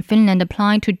 Sweden and Finland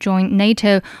applied to join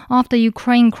NATO after the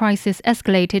Ukraine crisis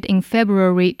escalated in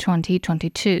February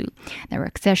 2022. Their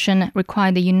accession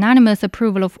required the unanimous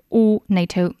approval of all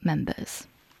NATO members.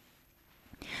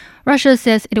 Russia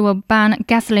says it will ban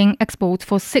gasoline exports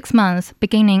for 6 months,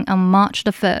 beginning on March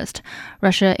the 1st.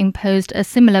 Russia imposed a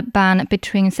similar ban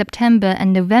between September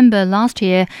and November last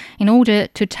year in order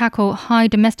to tackle high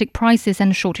domestic prices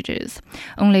and shortages.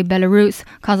 Only Belarus,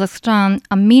 Kazakhstan,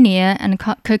 Armenia and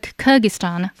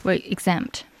Kyrgyzstan were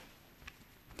exempt.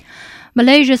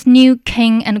 Malaysia's new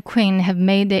king and queen have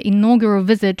made their inaugural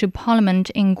visit to Parliament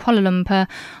in Kuala Lumpur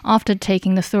after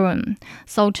taking the throne.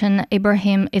 Sultan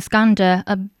Ibrahim Iskandar,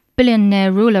 a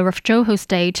billionaire ruler of Johor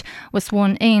State, was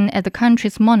sworn in as the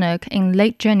country's monarch in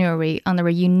late January under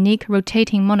a unique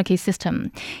rotating monarchy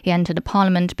system. He entered the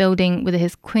Parliament building with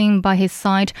his queen by his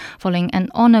side following an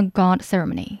honor guard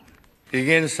ceremony.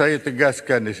 Ingin saya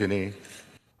tegaskan di sini.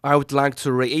 I would like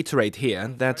to reiterate here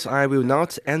that I will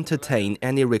not entertain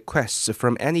any requests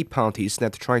from any parties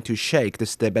that try to shake the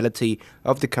stability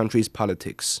of the country's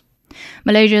politics.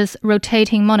 Malaysia's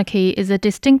rotating monarchy is a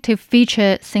distinctive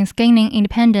feature since gaining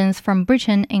independence from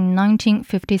Britain in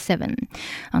 1957.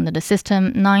 Under the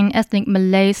system, 9 ethnic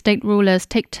Malay state rulers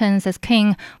take turns as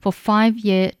king for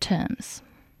 5-year terms.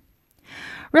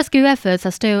 Rescue efforts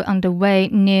are still underway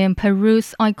near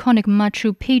Peru's iconic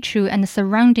Machu Picchu and the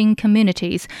surrounding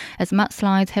communities as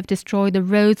mudslides have destroyed the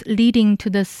roads leading to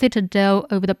the citadel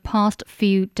over the past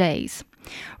few days.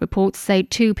 Reports say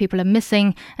 2 people are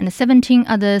missing and 17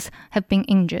 others have been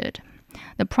injured.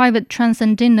 The private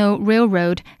Transandino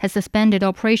Railroad has suspended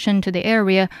operation to the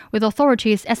area, with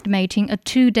authorities estimating a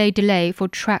 2-day delay for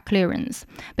track clearance.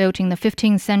 Built in the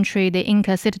 15th century, the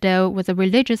Inca citadel was a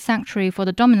religious sanctuary for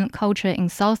the dominant culture in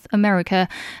South America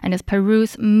and is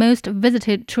Peru's most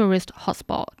visited tourist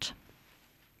hotspot.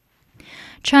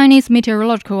 Chinese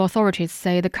meteorological authorities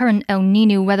say the current El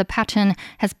Niño weather pattern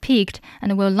has peaked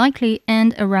and will likely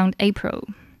end around April.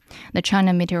 The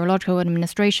China Meteorological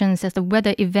Administration says the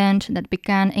weather event that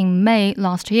began in May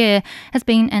last year has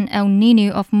been an El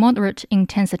Niño of moderate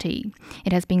intensity.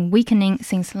 It has been weakening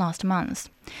since last month.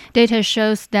 Data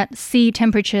shows that sea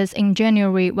temperatures in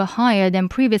January were higher than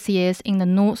previous years in the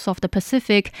north of the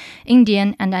Pacific,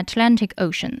 Indian and Atlantic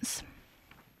Oceans.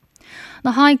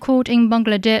 The High Court in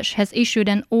Bangladesh has issued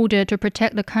an order to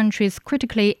protect the country's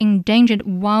critically endangered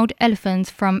wild elephants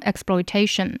from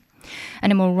exploitation.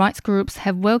 Animal rights groups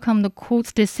have welcomed the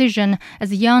court's decision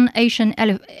as young Asian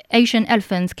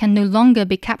elephants can no longer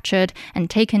be captured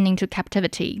and taken into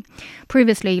captivity.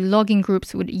 Previously, logging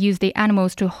groups would use the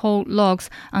animals to haul logs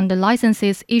under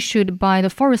licenses issued by the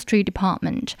Forestry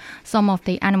Department. Some of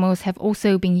the animals have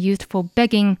also been used for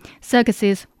begging,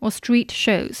 circuses, or street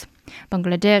shows.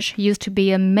 Bangladesh used to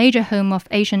be a major home of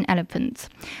Asian elephants.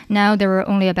 Now there are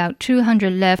only about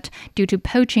 200 left due to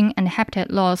poaching and habitat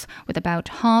loss, with about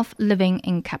half living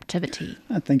in captivity.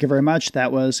 Thank you very much.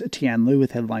 That was Tian Lu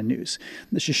with Headline News.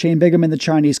 This is Shane Bigham in the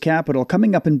Chinese capital.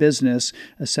 Coming up in business,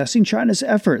 assessing China's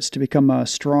efforts to become a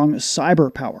strong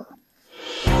cyber power.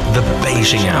 The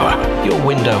Beijing Hour, your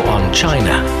window on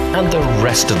China and the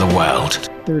rest of the world.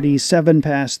 37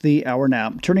 past the hour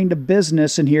now. Turning to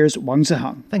business, and here's Wang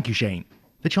Zihang. Thank you, Shane.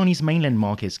 The Chinese mainland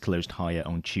markets closed higher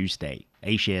on Tuesday.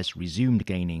 A-shares resumed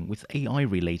gaining, with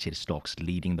AI-related stocks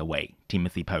leading the way.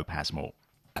 Timothy Pope has more.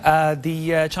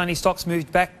 The Chinese stocks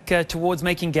moved back towards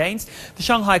making gains. The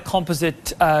Shanghai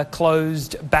Composite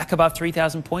closed back above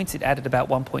 3,000 points. It added about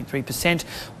 1.3%,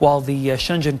 while the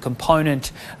Shenzhen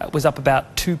component was up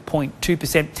about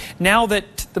 2.2%. Now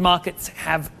that the markets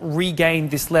have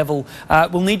regained this level,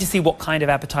 we'll need to see what kind of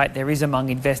appetite there is among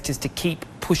investors to keep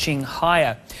pushing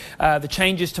higher. The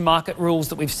changes to market rules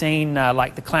that we've seen,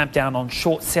 like the clampdown on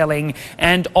short selling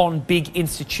and on big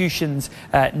institutions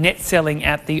net selling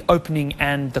at the opening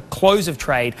and the close of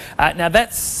trade. Now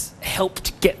that's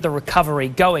helped get the recovery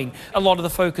going. A lot of the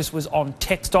focus was on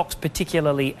tech stocks,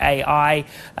 particularly AI.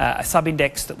 A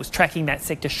sub-index that was tracking that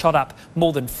sector shot up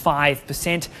more than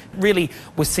 5%. Really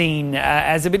was seen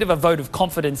as a bit of a vote of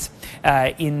confidence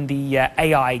in the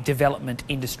AI development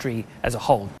industry as a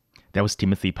whole. That was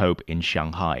Timothy Pope in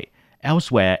Shanghai.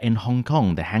 Elsewhere, in Hong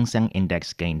Kong, the Hang Seng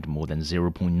Index gained more than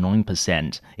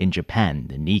 0.9%. In Japan,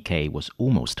 the Nikkei was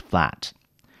almost flat.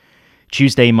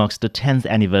 Tuesday marks the 10th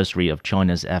anniversary of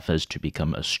China's efforts to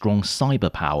become a strong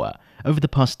cyber power. Over the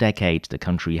past decade, the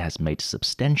country has made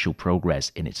substantial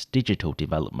progress in its digital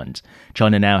development.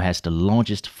 China now has the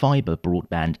largest fiber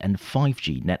broadband and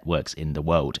 5G networks in the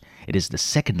world. It is the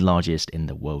second largest in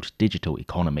the world digital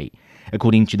economy.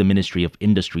 According to the Ministry of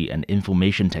Industry and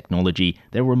Information Technology,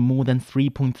 there were more than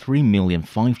 3.3 million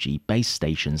 5G base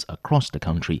stations across the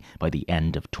country by the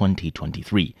end of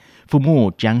 2023. For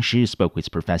more, Jiang Shi spoke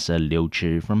with Professor Liu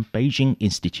Chi from Beijing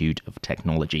Institute of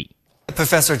Technology.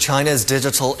 Professor, China's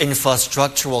digital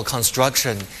infrastructural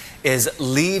construction is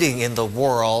leading in the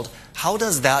world. How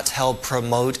does that help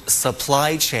promote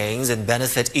supply chains and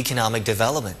benefit economic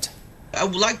development? I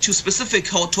would like to specifically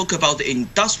talk about the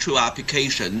industrial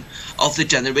application of the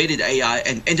generated AI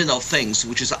and Internet of Things,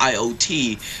 which is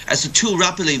IoT, as two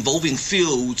rapidly evolving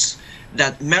fields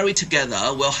that married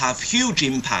together will have huge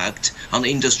impact on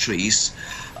industries.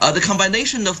 The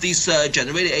combination of these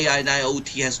generated AI and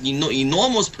IoT has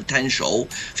enormous potential,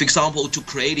 for example, to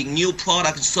creating new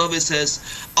products and services,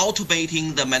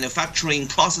 automating the manufacturing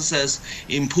processes,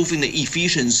 improving the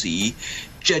efficiency.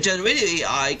 Generated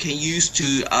AI can use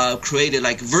to create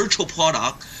virtual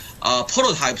product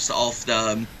prototypes of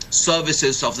the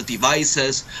services of the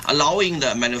devices, allowing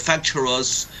the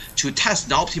manufacturers to test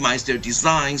and optimize their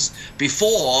designs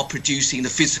before producing the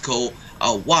physical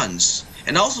ones.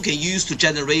 And also can use to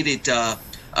generate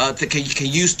that can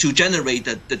use to generate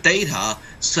the data,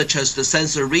 such as the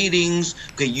sensor readings,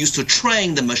 can use to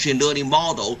train the machine learning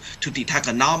model to detect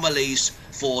anomalies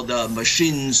for the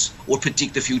machines or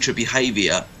predict the future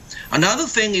behavior. Another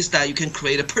thing is that you can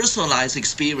create a personalized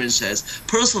experiences,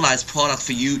 personalized product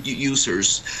for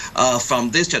users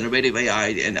from this generative AI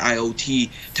and IoT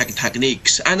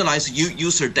techniques. Analyze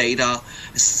user data,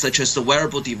 such as the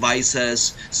wearable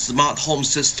devices, smart home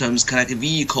systems, connected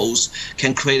vehicles,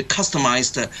 can create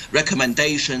customized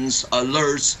recommendations,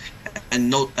 alerts,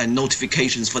 and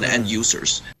notifications for the end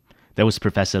users. That was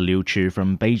Professor Liu Chu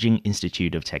from Beijing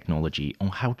Institute of Technology on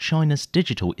how China's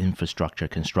digital infrastructure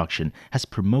construction has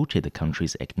promoted the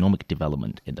country's economic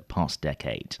development in the past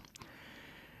decade.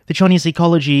 The Chinese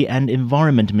Ecology and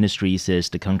Environment Ministry says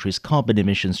the country's carbon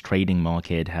emissions trading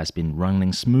market has been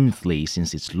running smoothly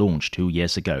since its launch 2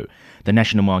 years ago. The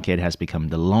national market has become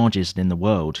the largest in the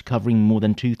world, covering more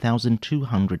than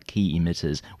 2,200 key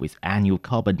emitters with annual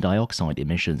carbon dioxide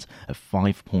emissions of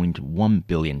 5.1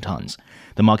 billion tons.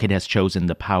 The market has chosen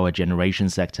the power generation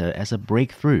sector as a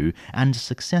breakthrough and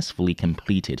successfully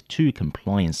completed 2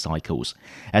 compliance cycles.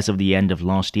 As of the end of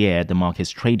last year, the market's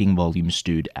trading volume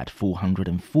stood at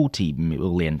 440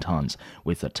 million tons,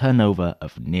 with a turnover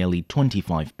of nearly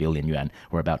 25 billion yuan,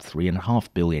 or about $3.5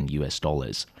 billion.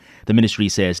 The ministry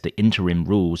says the interim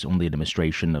rules on the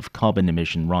administration of carbon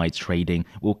emission rights trading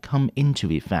will come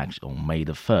into effect on May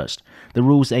the 1st. The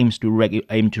rules aim to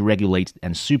regulate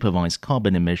and supervise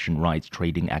carbon emission rights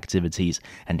trading activities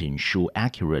and ensure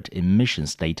accurate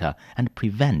emissions data and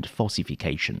prevent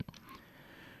falsification.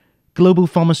 Global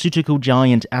pharmaceutical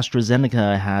giant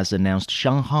AstraZeneca has announced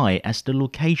Shanghai as the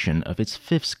location of its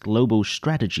 5th Global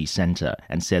Strategy Center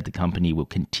and said the company will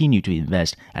continue to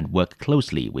invest and work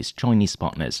closely with Chinese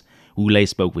partners. Wu Lei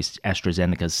spoke with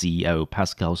AstraZeneca's CEO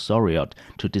Pascal Soriot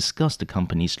to discuss the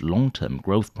company's long-term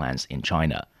growth plans in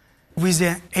China. With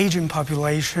the aging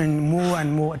population, more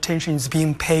and more attention is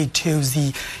being paid to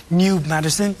the new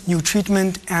medicine, new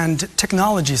treatment, and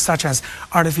technologies such as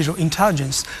artificial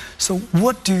intelligence. So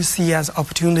what do you see as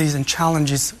opportunities and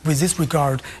challenges with this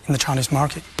regard in the Chinese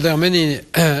market? There are many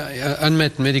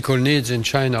unmet medical needs in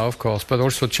China, of course, but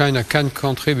also China can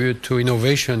contribute to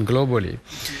innovation globally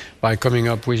by coming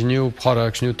up with new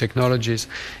products, new technologies.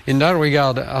 In that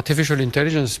regard, artificial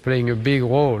intelligence is playing a big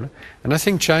role. And I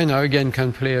think China, again,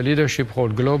 can play a leadership role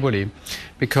globally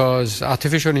because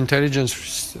artificial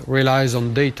intelligence relies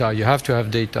on data. You have to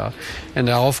have data. And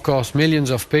there are, of course,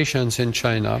 millions of patients in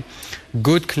China,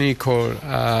 good clinical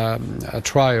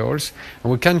trials.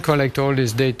 And we can collect all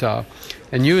this data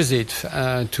and use it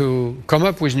to come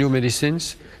up with new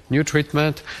medicines, new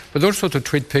treatment, but also to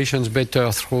treat patients better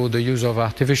through the use of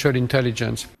artificial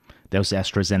intelligence. That was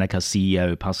AstraZeneca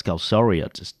CEO Pascal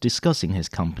Soriot discussing his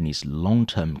company's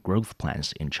long-term growth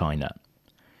plans in China.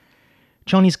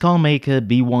 Chinese car maker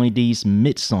BYD's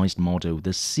mid-sized model,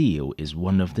 the Seal, is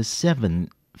one of the 7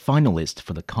 finalists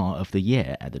for the Car of the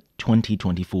Year at the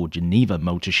 2024 Geneva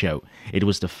Motor Show. It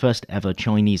was the first ever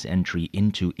Chinese entry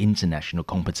into international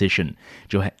competition.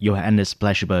 Johannes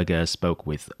Blecherberger spoke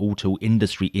with auto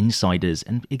industry insiders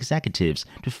and executives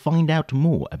to find out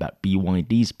more about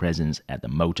BYD's presence at the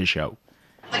motor show.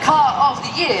 The Car of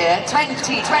the Year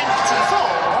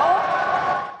 2024.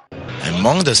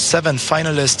 Among the 7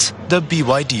 finalists, the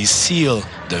BYD Seal,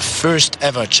 the first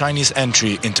ever Chinese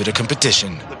entry into the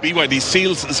competition. The BYD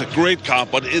Seal is a great car,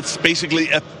 but it's basically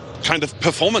a kind of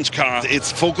performance car.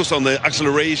 It's focused on the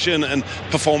acceleration and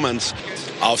performance.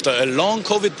 After a long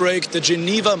COVID break, the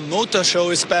Geneva Motor Show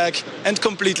is back and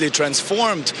completely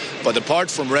transformed. But apart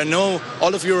from Renault,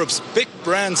 all of Europe's big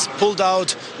brands pulled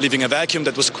out, leaving a vacuum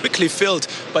that was quickly filled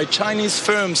by Chinese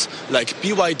firms like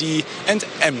BYD and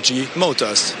MG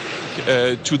Motors.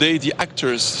 Today, the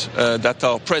actors that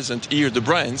are present here, the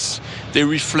brands, they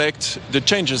reflect the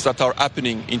changes that are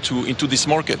happening into this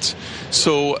market.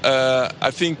 So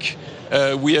I think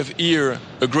we have here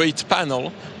a great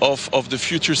panel of the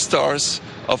future stars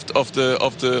of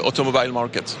the automobile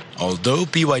market. Although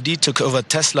BYD took over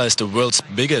Tesla as the world's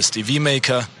biggest EV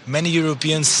maker, many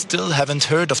Europeans still haven't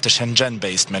heard of the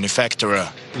Shenzhen-based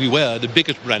manufacturer. We were the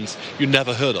biggest brands you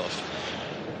never heard of.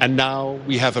 And now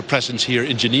we have a presence here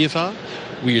in Geneva.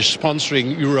 We are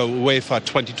sponsoring Euro UEFA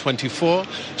 2024.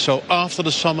 So after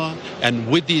the summer and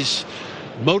with these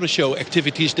motor show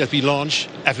activities that we launch,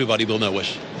 everybody will know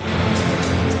us.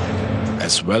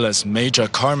 As well as major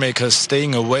car makers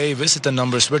staying away, visitor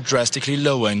numbers were drastically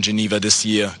lower in Geneva this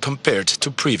year compared to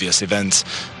previous events.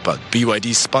 But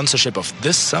BYD's sponsorship of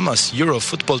this summer's Euro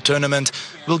football tournament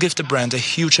will give the brand a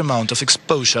huge amount of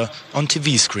exposure on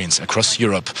TV screens across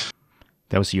Europe.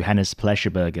 That was Johannes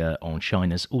Plescheberger on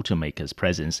China's automakers'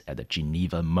 presence at the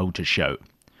Geneva Motor Show.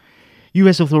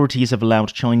 U.S. authorities have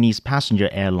allowed Chinese passenger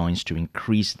airlines to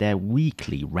increase their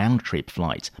weekly round-trip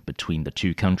flights between the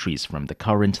two countries from the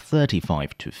current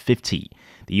 35 to 50.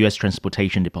 The U.S.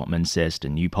 Transportation Department says the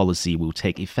new policy will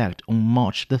take effect on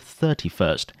March the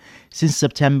 31st. Since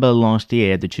September last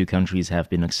year, the two countries have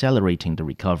been accelerating the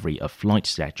recovery of flight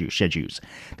schedules.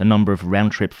 The number of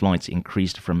round-trip flights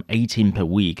increased from 18 per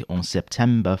week on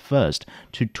September 1st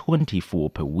to 24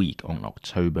 per week on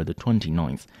October the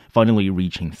 29th, finally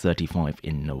reaching 35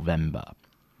 in November.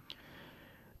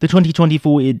 The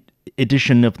 2024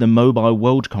 edition of the Mobile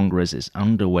World Congress is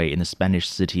underway in the Spanish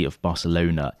city of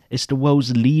Barcelona. It's the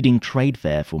world's leading trade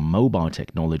fair for mobile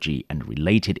technology and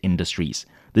related industries.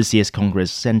 This year's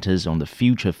Congress centers on the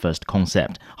Future First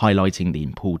concept, highlighting the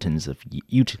importance of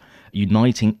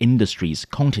uniting industries,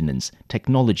 continents,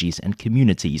 technologies, and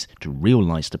communities to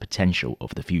realize the potential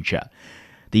of the future.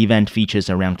 The event features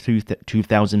around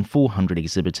 2,400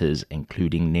 exhibitors,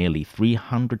 including nearly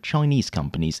 300 Chinese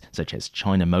companies such as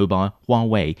China Mobile,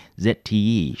 Huawei,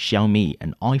 ZTE, Xiaomi,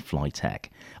 and iFlyTech.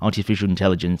 Artificial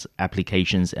intelligence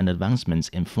applications and advancements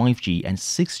in 5G and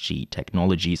 6G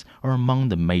technologies are among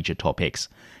the major topics.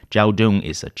 Zhao Dong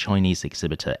is a Chinese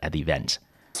exhibitor at the event.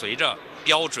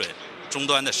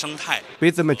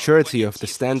 With the maturity of the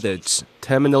standards,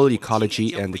 terminal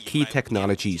ecology, and key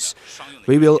technologies,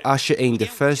 we will usher in the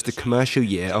first commercial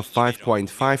year of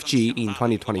 5.5G in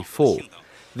 2024.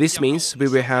 This means we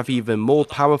will have even more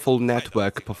powerful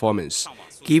network performance,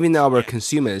 giving our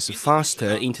consumers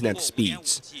faster internet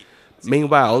speeds.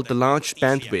 Meanwhile, the large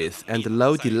bandwidth and the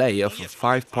low delay of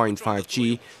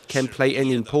 5.5G can play an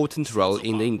important role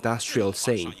in the industrial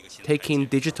scene, taking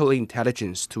digital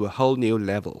intelligence to a whole new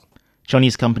level.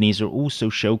 Chinese companies are also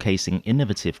showcasing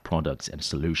innovative products and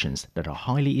solutions that are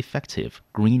highly effective,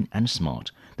 green, and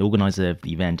smart. The organizer of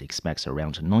the event expects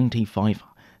around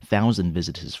 95,000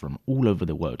 visitors from all over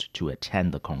the world to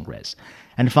attend the Congress.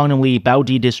 And finally,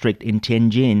 Baodi District in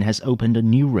Tianjin has opened a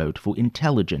new road for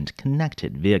intelligent,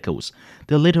 connected vehicles.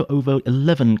 The little over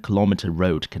 11-kilometer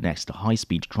road connects the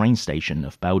high-speed train station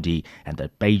of Baodi and the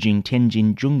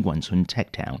Beijing-Tianjin-Hebei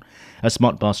tech town. A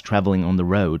smart bus traveling on the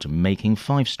road, making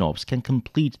 5 stops, can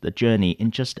complete the journey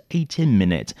in just 18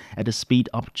 minutes at a speed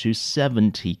up to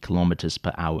 70 kilometers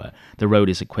per hour. The road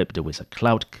is equipped with a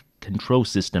cloud control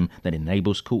system that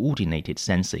enables coordinated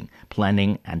sensing,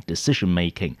 planning, and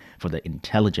decision-making for the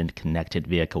intelligent connected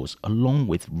vehicles, along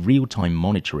with real-time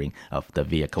monitoring of the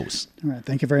vehicles. All right,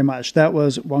 thank you very much. That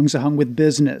was Wang Ziheng with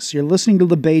Business. You're listening to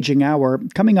the Beijing Hour.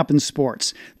 Coming up in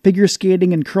sports, figure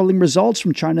skating and curling results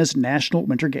from China's National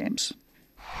Winter Games.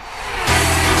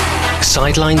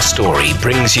 Sideline Story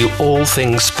brings you all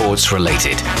things sports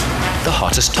related. The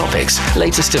hottest topics,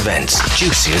 latest events,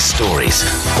 juiciest stories,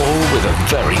 all with a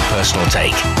very personal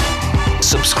take.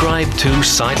 Subscribe to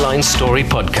Sideline Story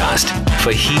Podcast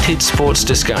for heated sports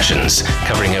discussions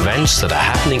covering events that are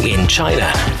happening in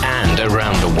China and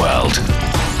around the world.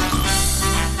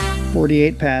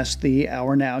 48 past the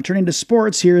hour now. Turning to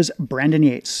sports, here's Brandon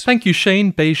Yates. Thank you,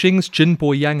 Shane. Beijing's Jin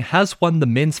Boyang has won the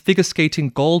men's figure skating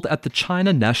gold at the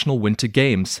China National Winter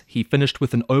Games. He finished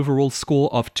with an overall score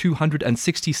of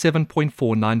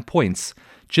 267.49 points.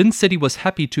 Jin said he was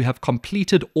happy to have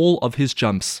completed all of his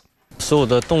jumps.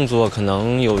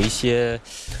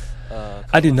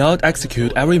 I did not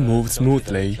execute every move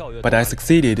smoothly, but I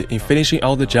succeeded in finishing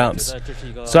all the jumps.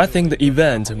 So I think the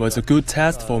event was a good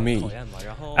test for me.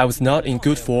 I was not in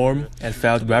good form and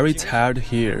felt very tired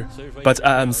here, but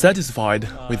I am satisfied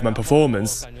with my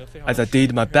performance as I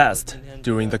did my best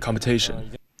during the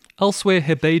competition. Elsewhere,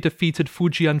 Hebei defeated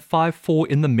Fujian 5-4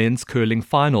 in the men's curling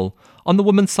final. On the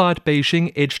women's side,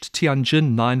 Beijing edged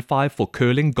Tianjin 9-5 for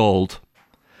curling gold.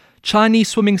 Chinese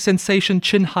swimming sensation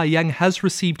Qin Haiyang has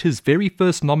received his very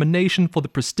first nomination for the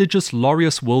prestigious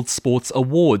Laureus World Sports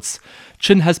Awards.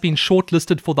 Qin has been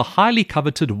shortlisted for the highly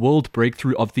coveted World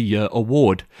Breakthrough of the Year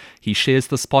award. He shares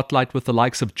the spotlight with the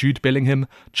likes of Jude Bellingham,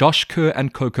 Josh Kerr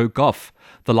and Coco Gauff.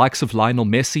 The likes of Lionel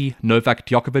Messi, Novak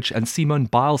Djokovic and Simone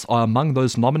Biles are among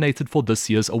those nominated for this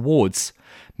year's awards.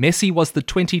 Messi was the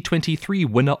 2023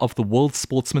 winner of the World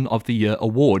Sportsman of the Year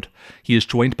award. He is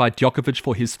joined by Djokovic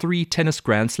for his 3 tennis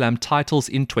Grand Slam titles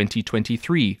in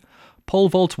 2023. Pole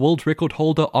vault world record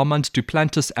holder Armand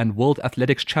Duplantis and World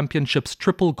Athletics Championships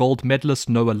triple gold medalist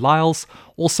Noah Lyles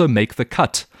also make the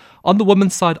cut. On the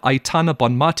women's side, Aitana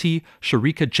Bonmati,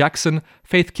 Sharika Jackson,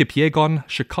 Faith Kipyegon,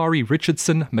 Sha'Carri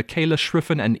Richardson, Michaela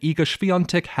Schriffen and Iga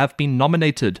Swiatek have been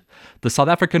nominated. The South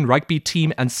African rugby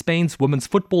team and Spain's women's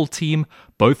football team,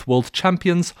 both world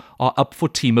champions, are up for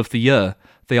Team of the Year.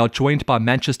 They are joined by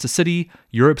Manchester City,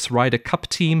 Europe's Ryder Cup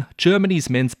team, Germany's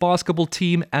men's basketball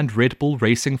team, and Red Bull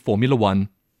Racing Formula One.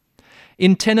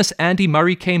 In tennis, Andy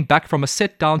Murray came back from a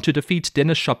set down to defeat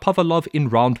Denis Shapovalov in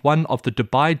round 1 of the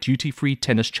Dubai Duty-Free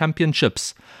Tennis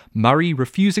Championships. Murray,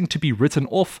 refusing to be written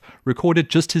off, recorded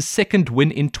just his second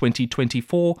win in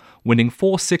 2024, winning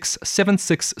 4-6,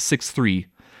 7-6, 6-3.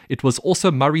 It was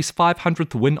also Murray's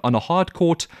 500th win on a hard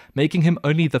court, making him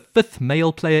only the 5th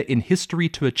male player in history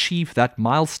to achieve that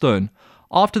milestone.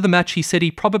 After the match, he said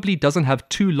he probably doesn't have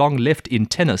too long left in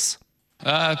tennis.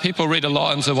 People read a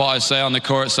lot into what I say on the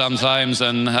court sometimes,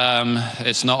 and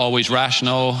it's not always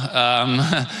rational.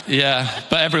 But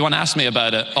everyone asks me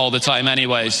about it all the time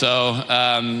anyway. So,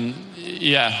 I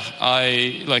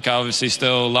obviously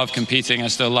still love competing. I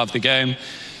still love the game.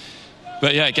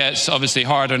 But yeah, it gets obviously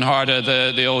harder and harder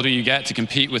the older you get to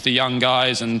compete with the young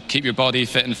guys and keep your body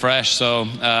fit and fresh. So,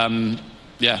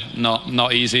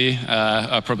 not easy.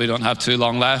 I probably don't have too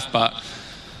long left, but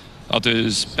I'll do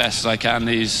as best as I can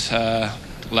these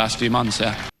last few months,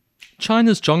 yeah.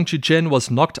 China's Zhang Zhuzhen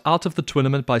was knocked out of the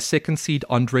tournament by second seed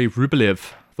Andrei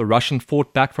Rublev. The Russian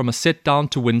fought back from a set down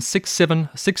to win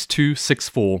 6-7, 6-2,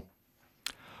 6-4.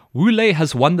 Wu Lei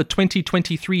has won the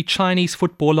 2023 Chinese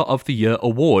Footballer of the Year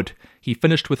award. He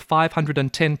finished with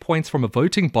 510 points from a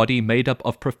voting body made up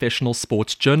of professional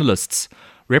sports journalists.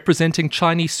 Representing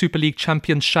Chinese Super League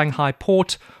champions Shanghai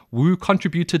Port, Wu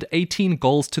contributed 18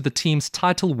 goals to the team's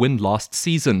title win last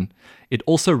season. It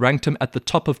also ranked him at the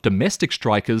top of domestic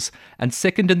strikers and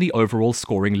second in the overall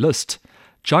scoring list.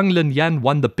 Zhang Linyan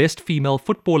won the Best Female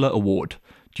Footballer award.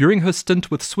 During her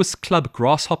stint with Swiss club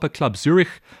Grasshopper Club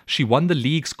Zurich, she won the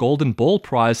league's Golden Ball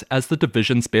prize as the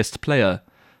division's best player.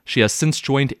 She has since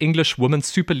joined English Women's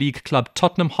Super League club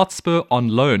Tottenham Hotspur on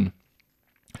loan.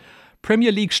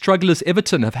 Premier League strugglers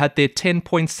Everton have had their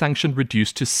 10-point sanction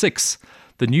reduced to 6.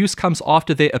 The news comes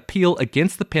after their appeal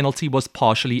against the penalty was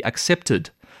partially accepted.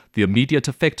 The immediate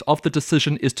effect of the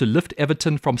decision is to lift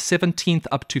Everton from 17th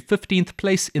up to 15th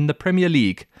place in the Premier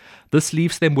League. This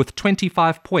leaves them with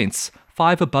 25 points,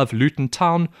 5 above Luton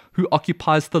Town, who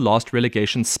occupies the last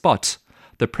relegation spot.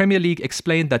 The Premier League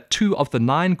explained that 2 of the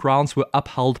 9 grounds were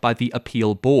upheld by the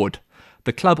appeal board.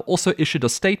 The club also issued a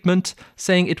statement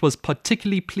saying it was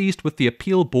particularly pleased with the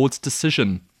appeal board's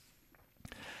decision.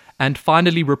 And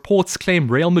finally, reports claim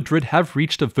Real Madrid have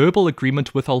reached a verbal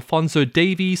agreement with Alphonso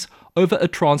Davies over a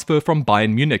transfer from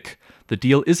Bayern Munich. The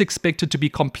deal is expected to be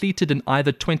completed in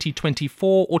either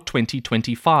 2024 or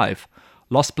 2025.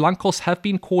 Los Blancos have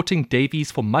been courting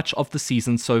Davies for much of the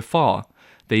season so far.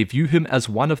 They view him as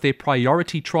one of their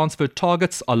priority transfer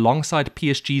targets alongside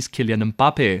PSG's Kylian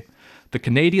Mbappe. The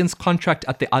Canadian's contract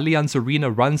at the Allianz Arena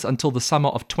runs until the summer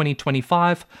of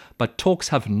 2025, but talks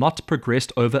have not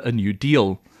progressed over a new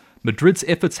deal. Madrid's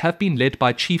efforts have been led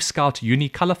by Chief Scout Uni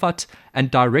Calafat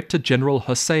and Director General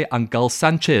Jose Angel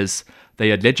Sanchez. They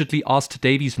allegedly asked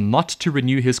Davies not to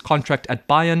renew his contract at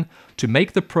Bayern to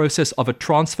make the process of a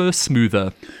transfer smoother.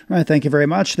 All right, thank you very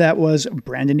much. That was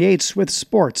Brandon Yates with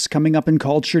sports. Coming up in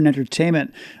culture and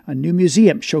entertainment, a new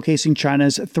museum showcasing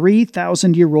China's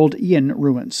 3,000-year-old Yin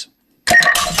ruins.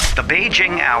 The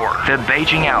Beijing Hour. The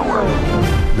Beijing Hour.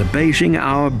 The Beijing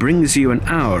Hour brings you an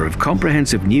hour of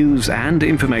comprehensive news and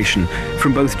information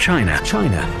from both China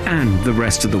and the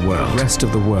rest of the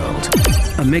world.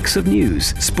 A mix of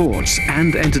news, sports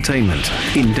and entertainment.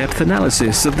 In-depth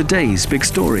analysis of the day's big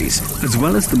stories, as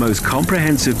well as the most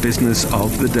comprehensive business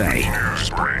of the day.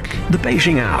 The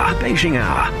Beijing Hour. The Beijing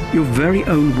Hour. Your very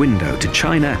own window to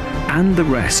China and the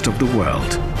rest of the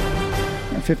world.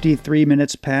 53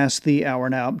 minutes past the hour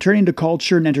now. Turning to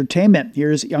culture and entertainment,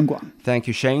 here's Yang Guang. Thank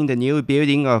you, Shane. The new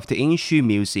building of the Inshu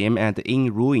Museum at the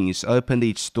Yin Ruins opened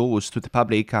its doors to the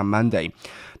public on Monday.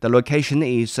 The location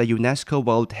is a UNESCO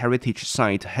World Heritage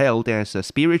Site held as a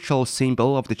spiritual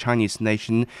symbol of the Chinese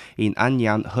nation in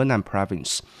Anyang, Henan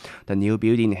province. The new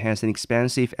building has an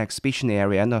expansive exhibition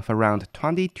area of around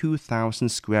 22,000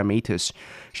 square meters,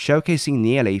 showcasing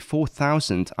nearly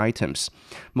 4,000 items.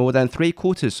 More than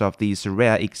 3/4 of these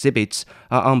rare exhibits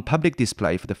are on public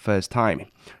display for the first time.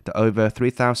 The over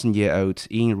 3,000-year-old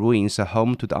Yin ruins are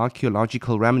home to the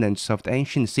archaeological remnants of the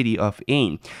ancient city of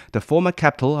Yin, the former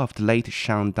capital of the late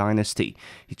Shang dynasty.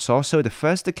 It's also the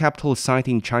first capital site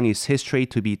in Chinese history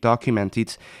to be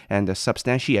documented and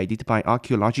substantiated by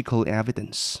archaeological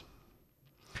evidence.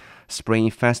 Spring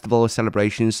Festival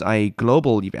celebrations are a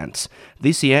global event.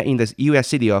 This year in the U.S.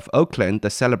 city of Oakland, the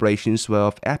celebrations were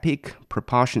of epic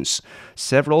proportions.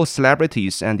 Several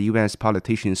celebrities and U.S.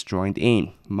 politicians joined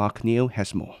in. Mark Neal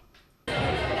has more.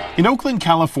 In Oakland,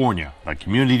 California, the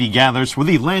community gathers for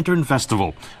the Lantern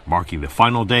Festival, marking the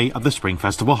final day of the Spring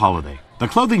Festival holiday. The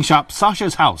clothing shop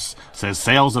Sasha's House says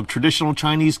sales of traditional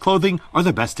Chinese clothing are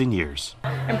the best in years.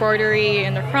 Embroidery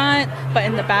in the front, but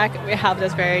in the back we have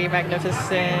this very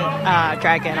magnificent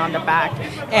dragon on the back.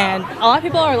 And a lot of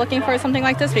people are looking for something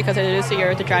like this because it is the year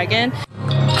of the dragon.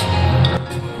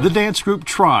 The dance group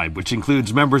Tribe, which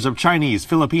includes members of Chinese,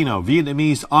 Filipino,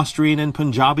 Vietnamese, Austrian, and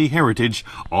Punjabi heritage,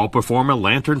 all perform a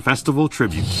Lantern Festival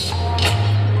tribute.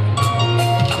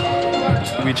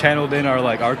 We channeled in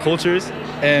our cultures,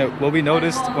 and what we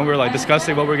noticed when we were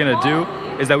discussing what we're gonna do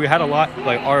is that we had a lot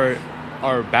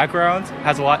our backgrounds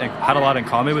had a lot in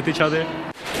common with each other.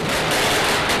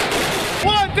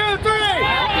 1, 2, 3!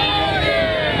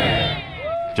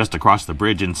 Just across the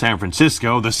bridge in San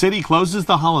Francisco, the city closes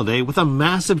the holiday with a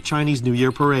massive Chinese New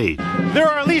Year parade. There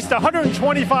are at least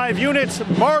 125 units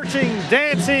marching,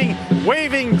 dancing,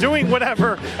 waving, doing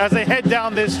whatever as they head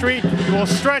down this street. It will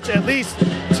stretch at least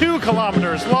 2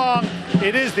 kilometers long.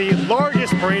 It is the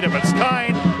largest parade of its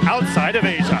kind outside of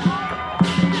Asia.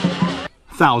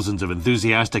 Thousands of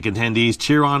enthusiastic attendees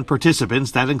cheer on participants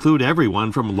that include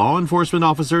everyone from law enforcement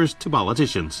officers to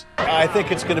politicians. I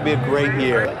think it's going to be a great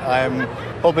year. I'm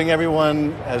hoping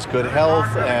everyone has good health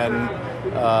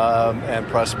and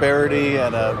prosperity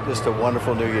and just a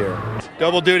wonderful new year.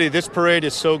 Double duty. This parade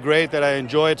is so great that I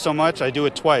enjoy it so much. I do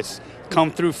it twice.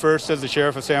 Come through first as the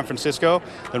sheriff of San Francisco.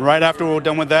 Then right after we're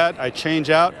done with that, I change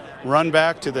out, run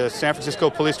back to the San Francisco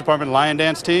Police Department Lion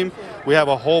Dance team. We have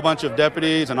a whole bunch of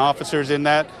deputies and officers in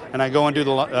that, and I go and do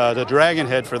the Dragon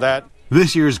Head for that.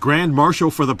 This year's Grand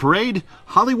Marshal for the parade,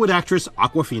 Hollywood actress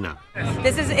Awkwafina.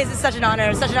 This is such an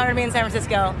honor. Such an honor to be in San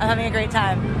Francisco. I'm having a great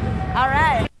time. All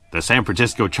right. The San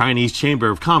Francisco Chinese Chamber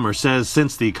of Commerce says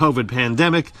since the COVID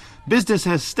pandemic, business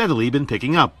has steadily been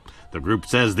picking up. The group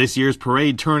says this year's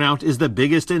parade turnout is the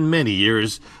biggest in many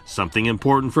years, something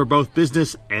important for both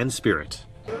business and spirit.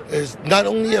 It's not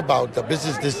only about the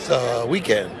business this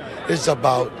weekend, it's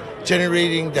about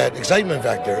generating that excitement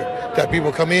factor that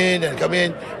people come in,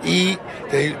 eat,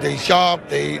 they shop,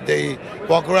 they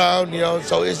walk around,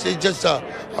 so it's just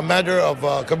a matter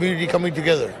of community coming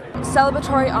together.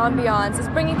 Celebratory ambiance is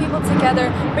bringing people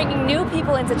together, bringing new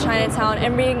people into Chinatown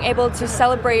and being able to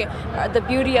celebrate the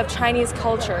beauty of Chinese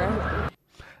culture.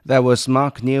 That was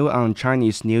Mark New on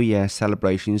Chinese New Year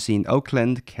celebrations in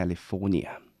Oakland,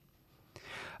 California.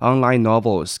 Online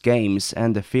novels, games,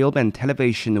 and film and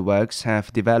television works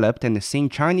have developed and seen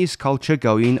Chinese culture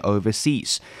going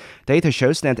overseas. Data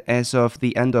shows that as of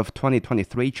the end of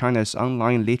 2023, China's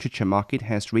online literature market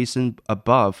has risen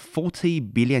above 40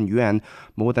 billion yuan,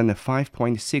 more than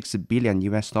 $5.6 billion,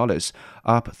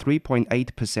 up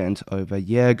 3.8% over a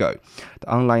year ago.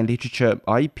 The online literature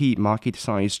IP market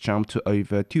size jumped to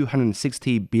over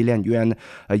 260 billion yuan,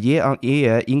 a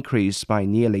year-on-year increase by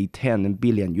nearly 10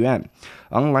 billion yuan.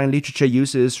 Online literature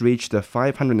users reached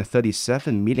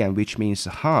 537 million, which means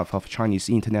half of Chinese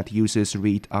internet users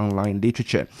read online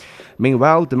literature.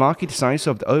 Meanwhile, the market size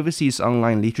of the overseas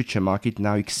online literature market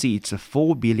now exceeds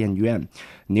 4 billion yuan.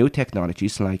 New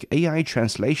technologies like AI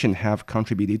translation have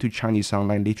contributed to Chinese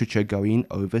online literature going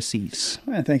overseas.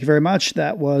 Thank you very much.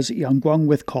 That was Yang Guang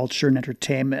with Culture and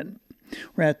Entertainment.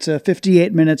 We're at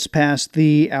 58 minutes past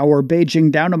the hour.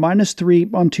 Beijing down to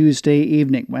 -3 on Tuesday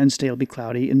evening. Wednesday will be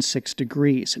cloudy and 6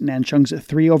 degrees. Nanchung's at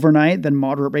 3 overnight, then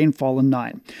moderate rainfall and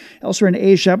 9. Elsewhere in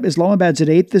Asia, Islamabad's at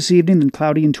 8 this evening, then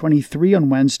cloudy and 23 on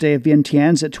Wednesday.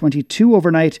 Vientiane's at 22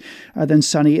 overnight, then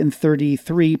sunny and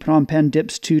 33. Phnom Penh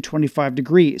dips to 25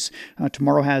 degrees.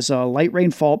 Tomorrow has a light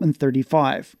rainfall and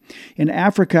 35. In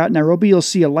Africa, Nairobi, you'll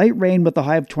see a light rain with a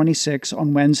high of 26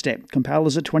 on Wednesday.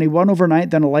 Kampala's at 21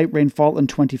 overnight, then a light rainfall and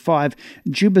 25.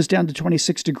 Juba's down to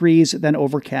 26 degrees, then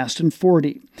overcast and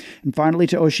 40. And finally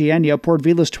to Oceania, Port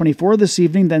Vila's 24 this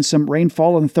evening, then some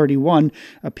rainfall and 31.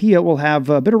 Apia will have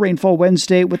a bit of rainfall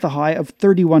Wednesday with a high of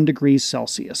 31 degrees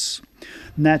Celsius.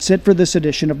 And that's it for this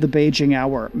edition of the Beijing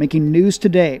Hour. Making news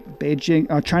today,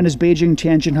 China's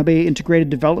Beijing-Tianjin-Hebei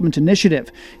Integrated Development Initiative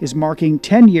is marking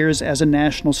 10 years as a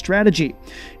national strategy.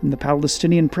 And the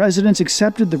Palestinian presidents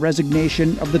accepted the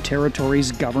resignation of the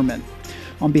territory's government.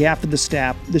 On behalf of the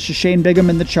staff, this is Shane Bigham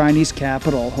in the Chinese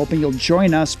capital, hoping you'll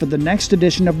join us for the next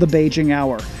edition of the Beijing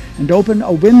Hour and open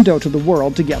a window to the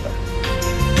world together.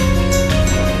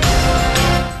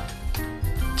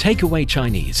 Takeaway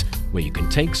Chinese, where you can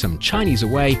take some Chinese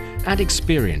away and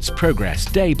experience progress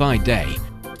day by day.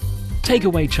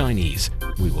 Takeaway Chinese,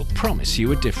 we will promise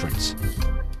you a difference.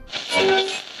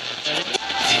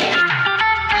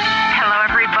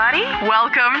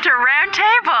 Welcome to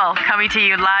Roundtable, coming to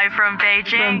you live from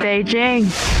Beijing.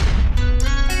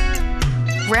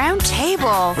 Round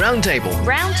Table. Round Table.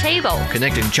 Round Table.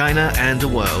 Connecting China and the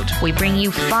world. We bring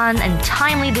you fun and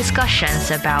timely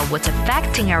discussions about what's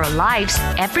affecting our lives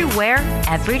everywhere,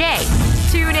 every day.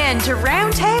 Tune in to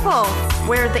Round Table,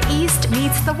 where the East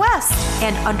meets the West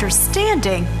and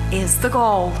understanding is the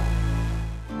goal.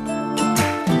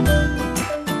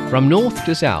 From north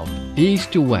to south,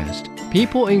 east to west,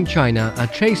 people in China are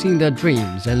chasing their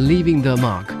dreams and leaving their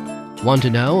mark. Want to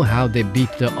know how they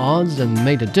beat the odds and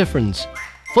made a difference?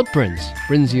 Footprints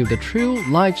brings you the true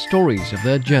life stories of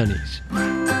their journeys.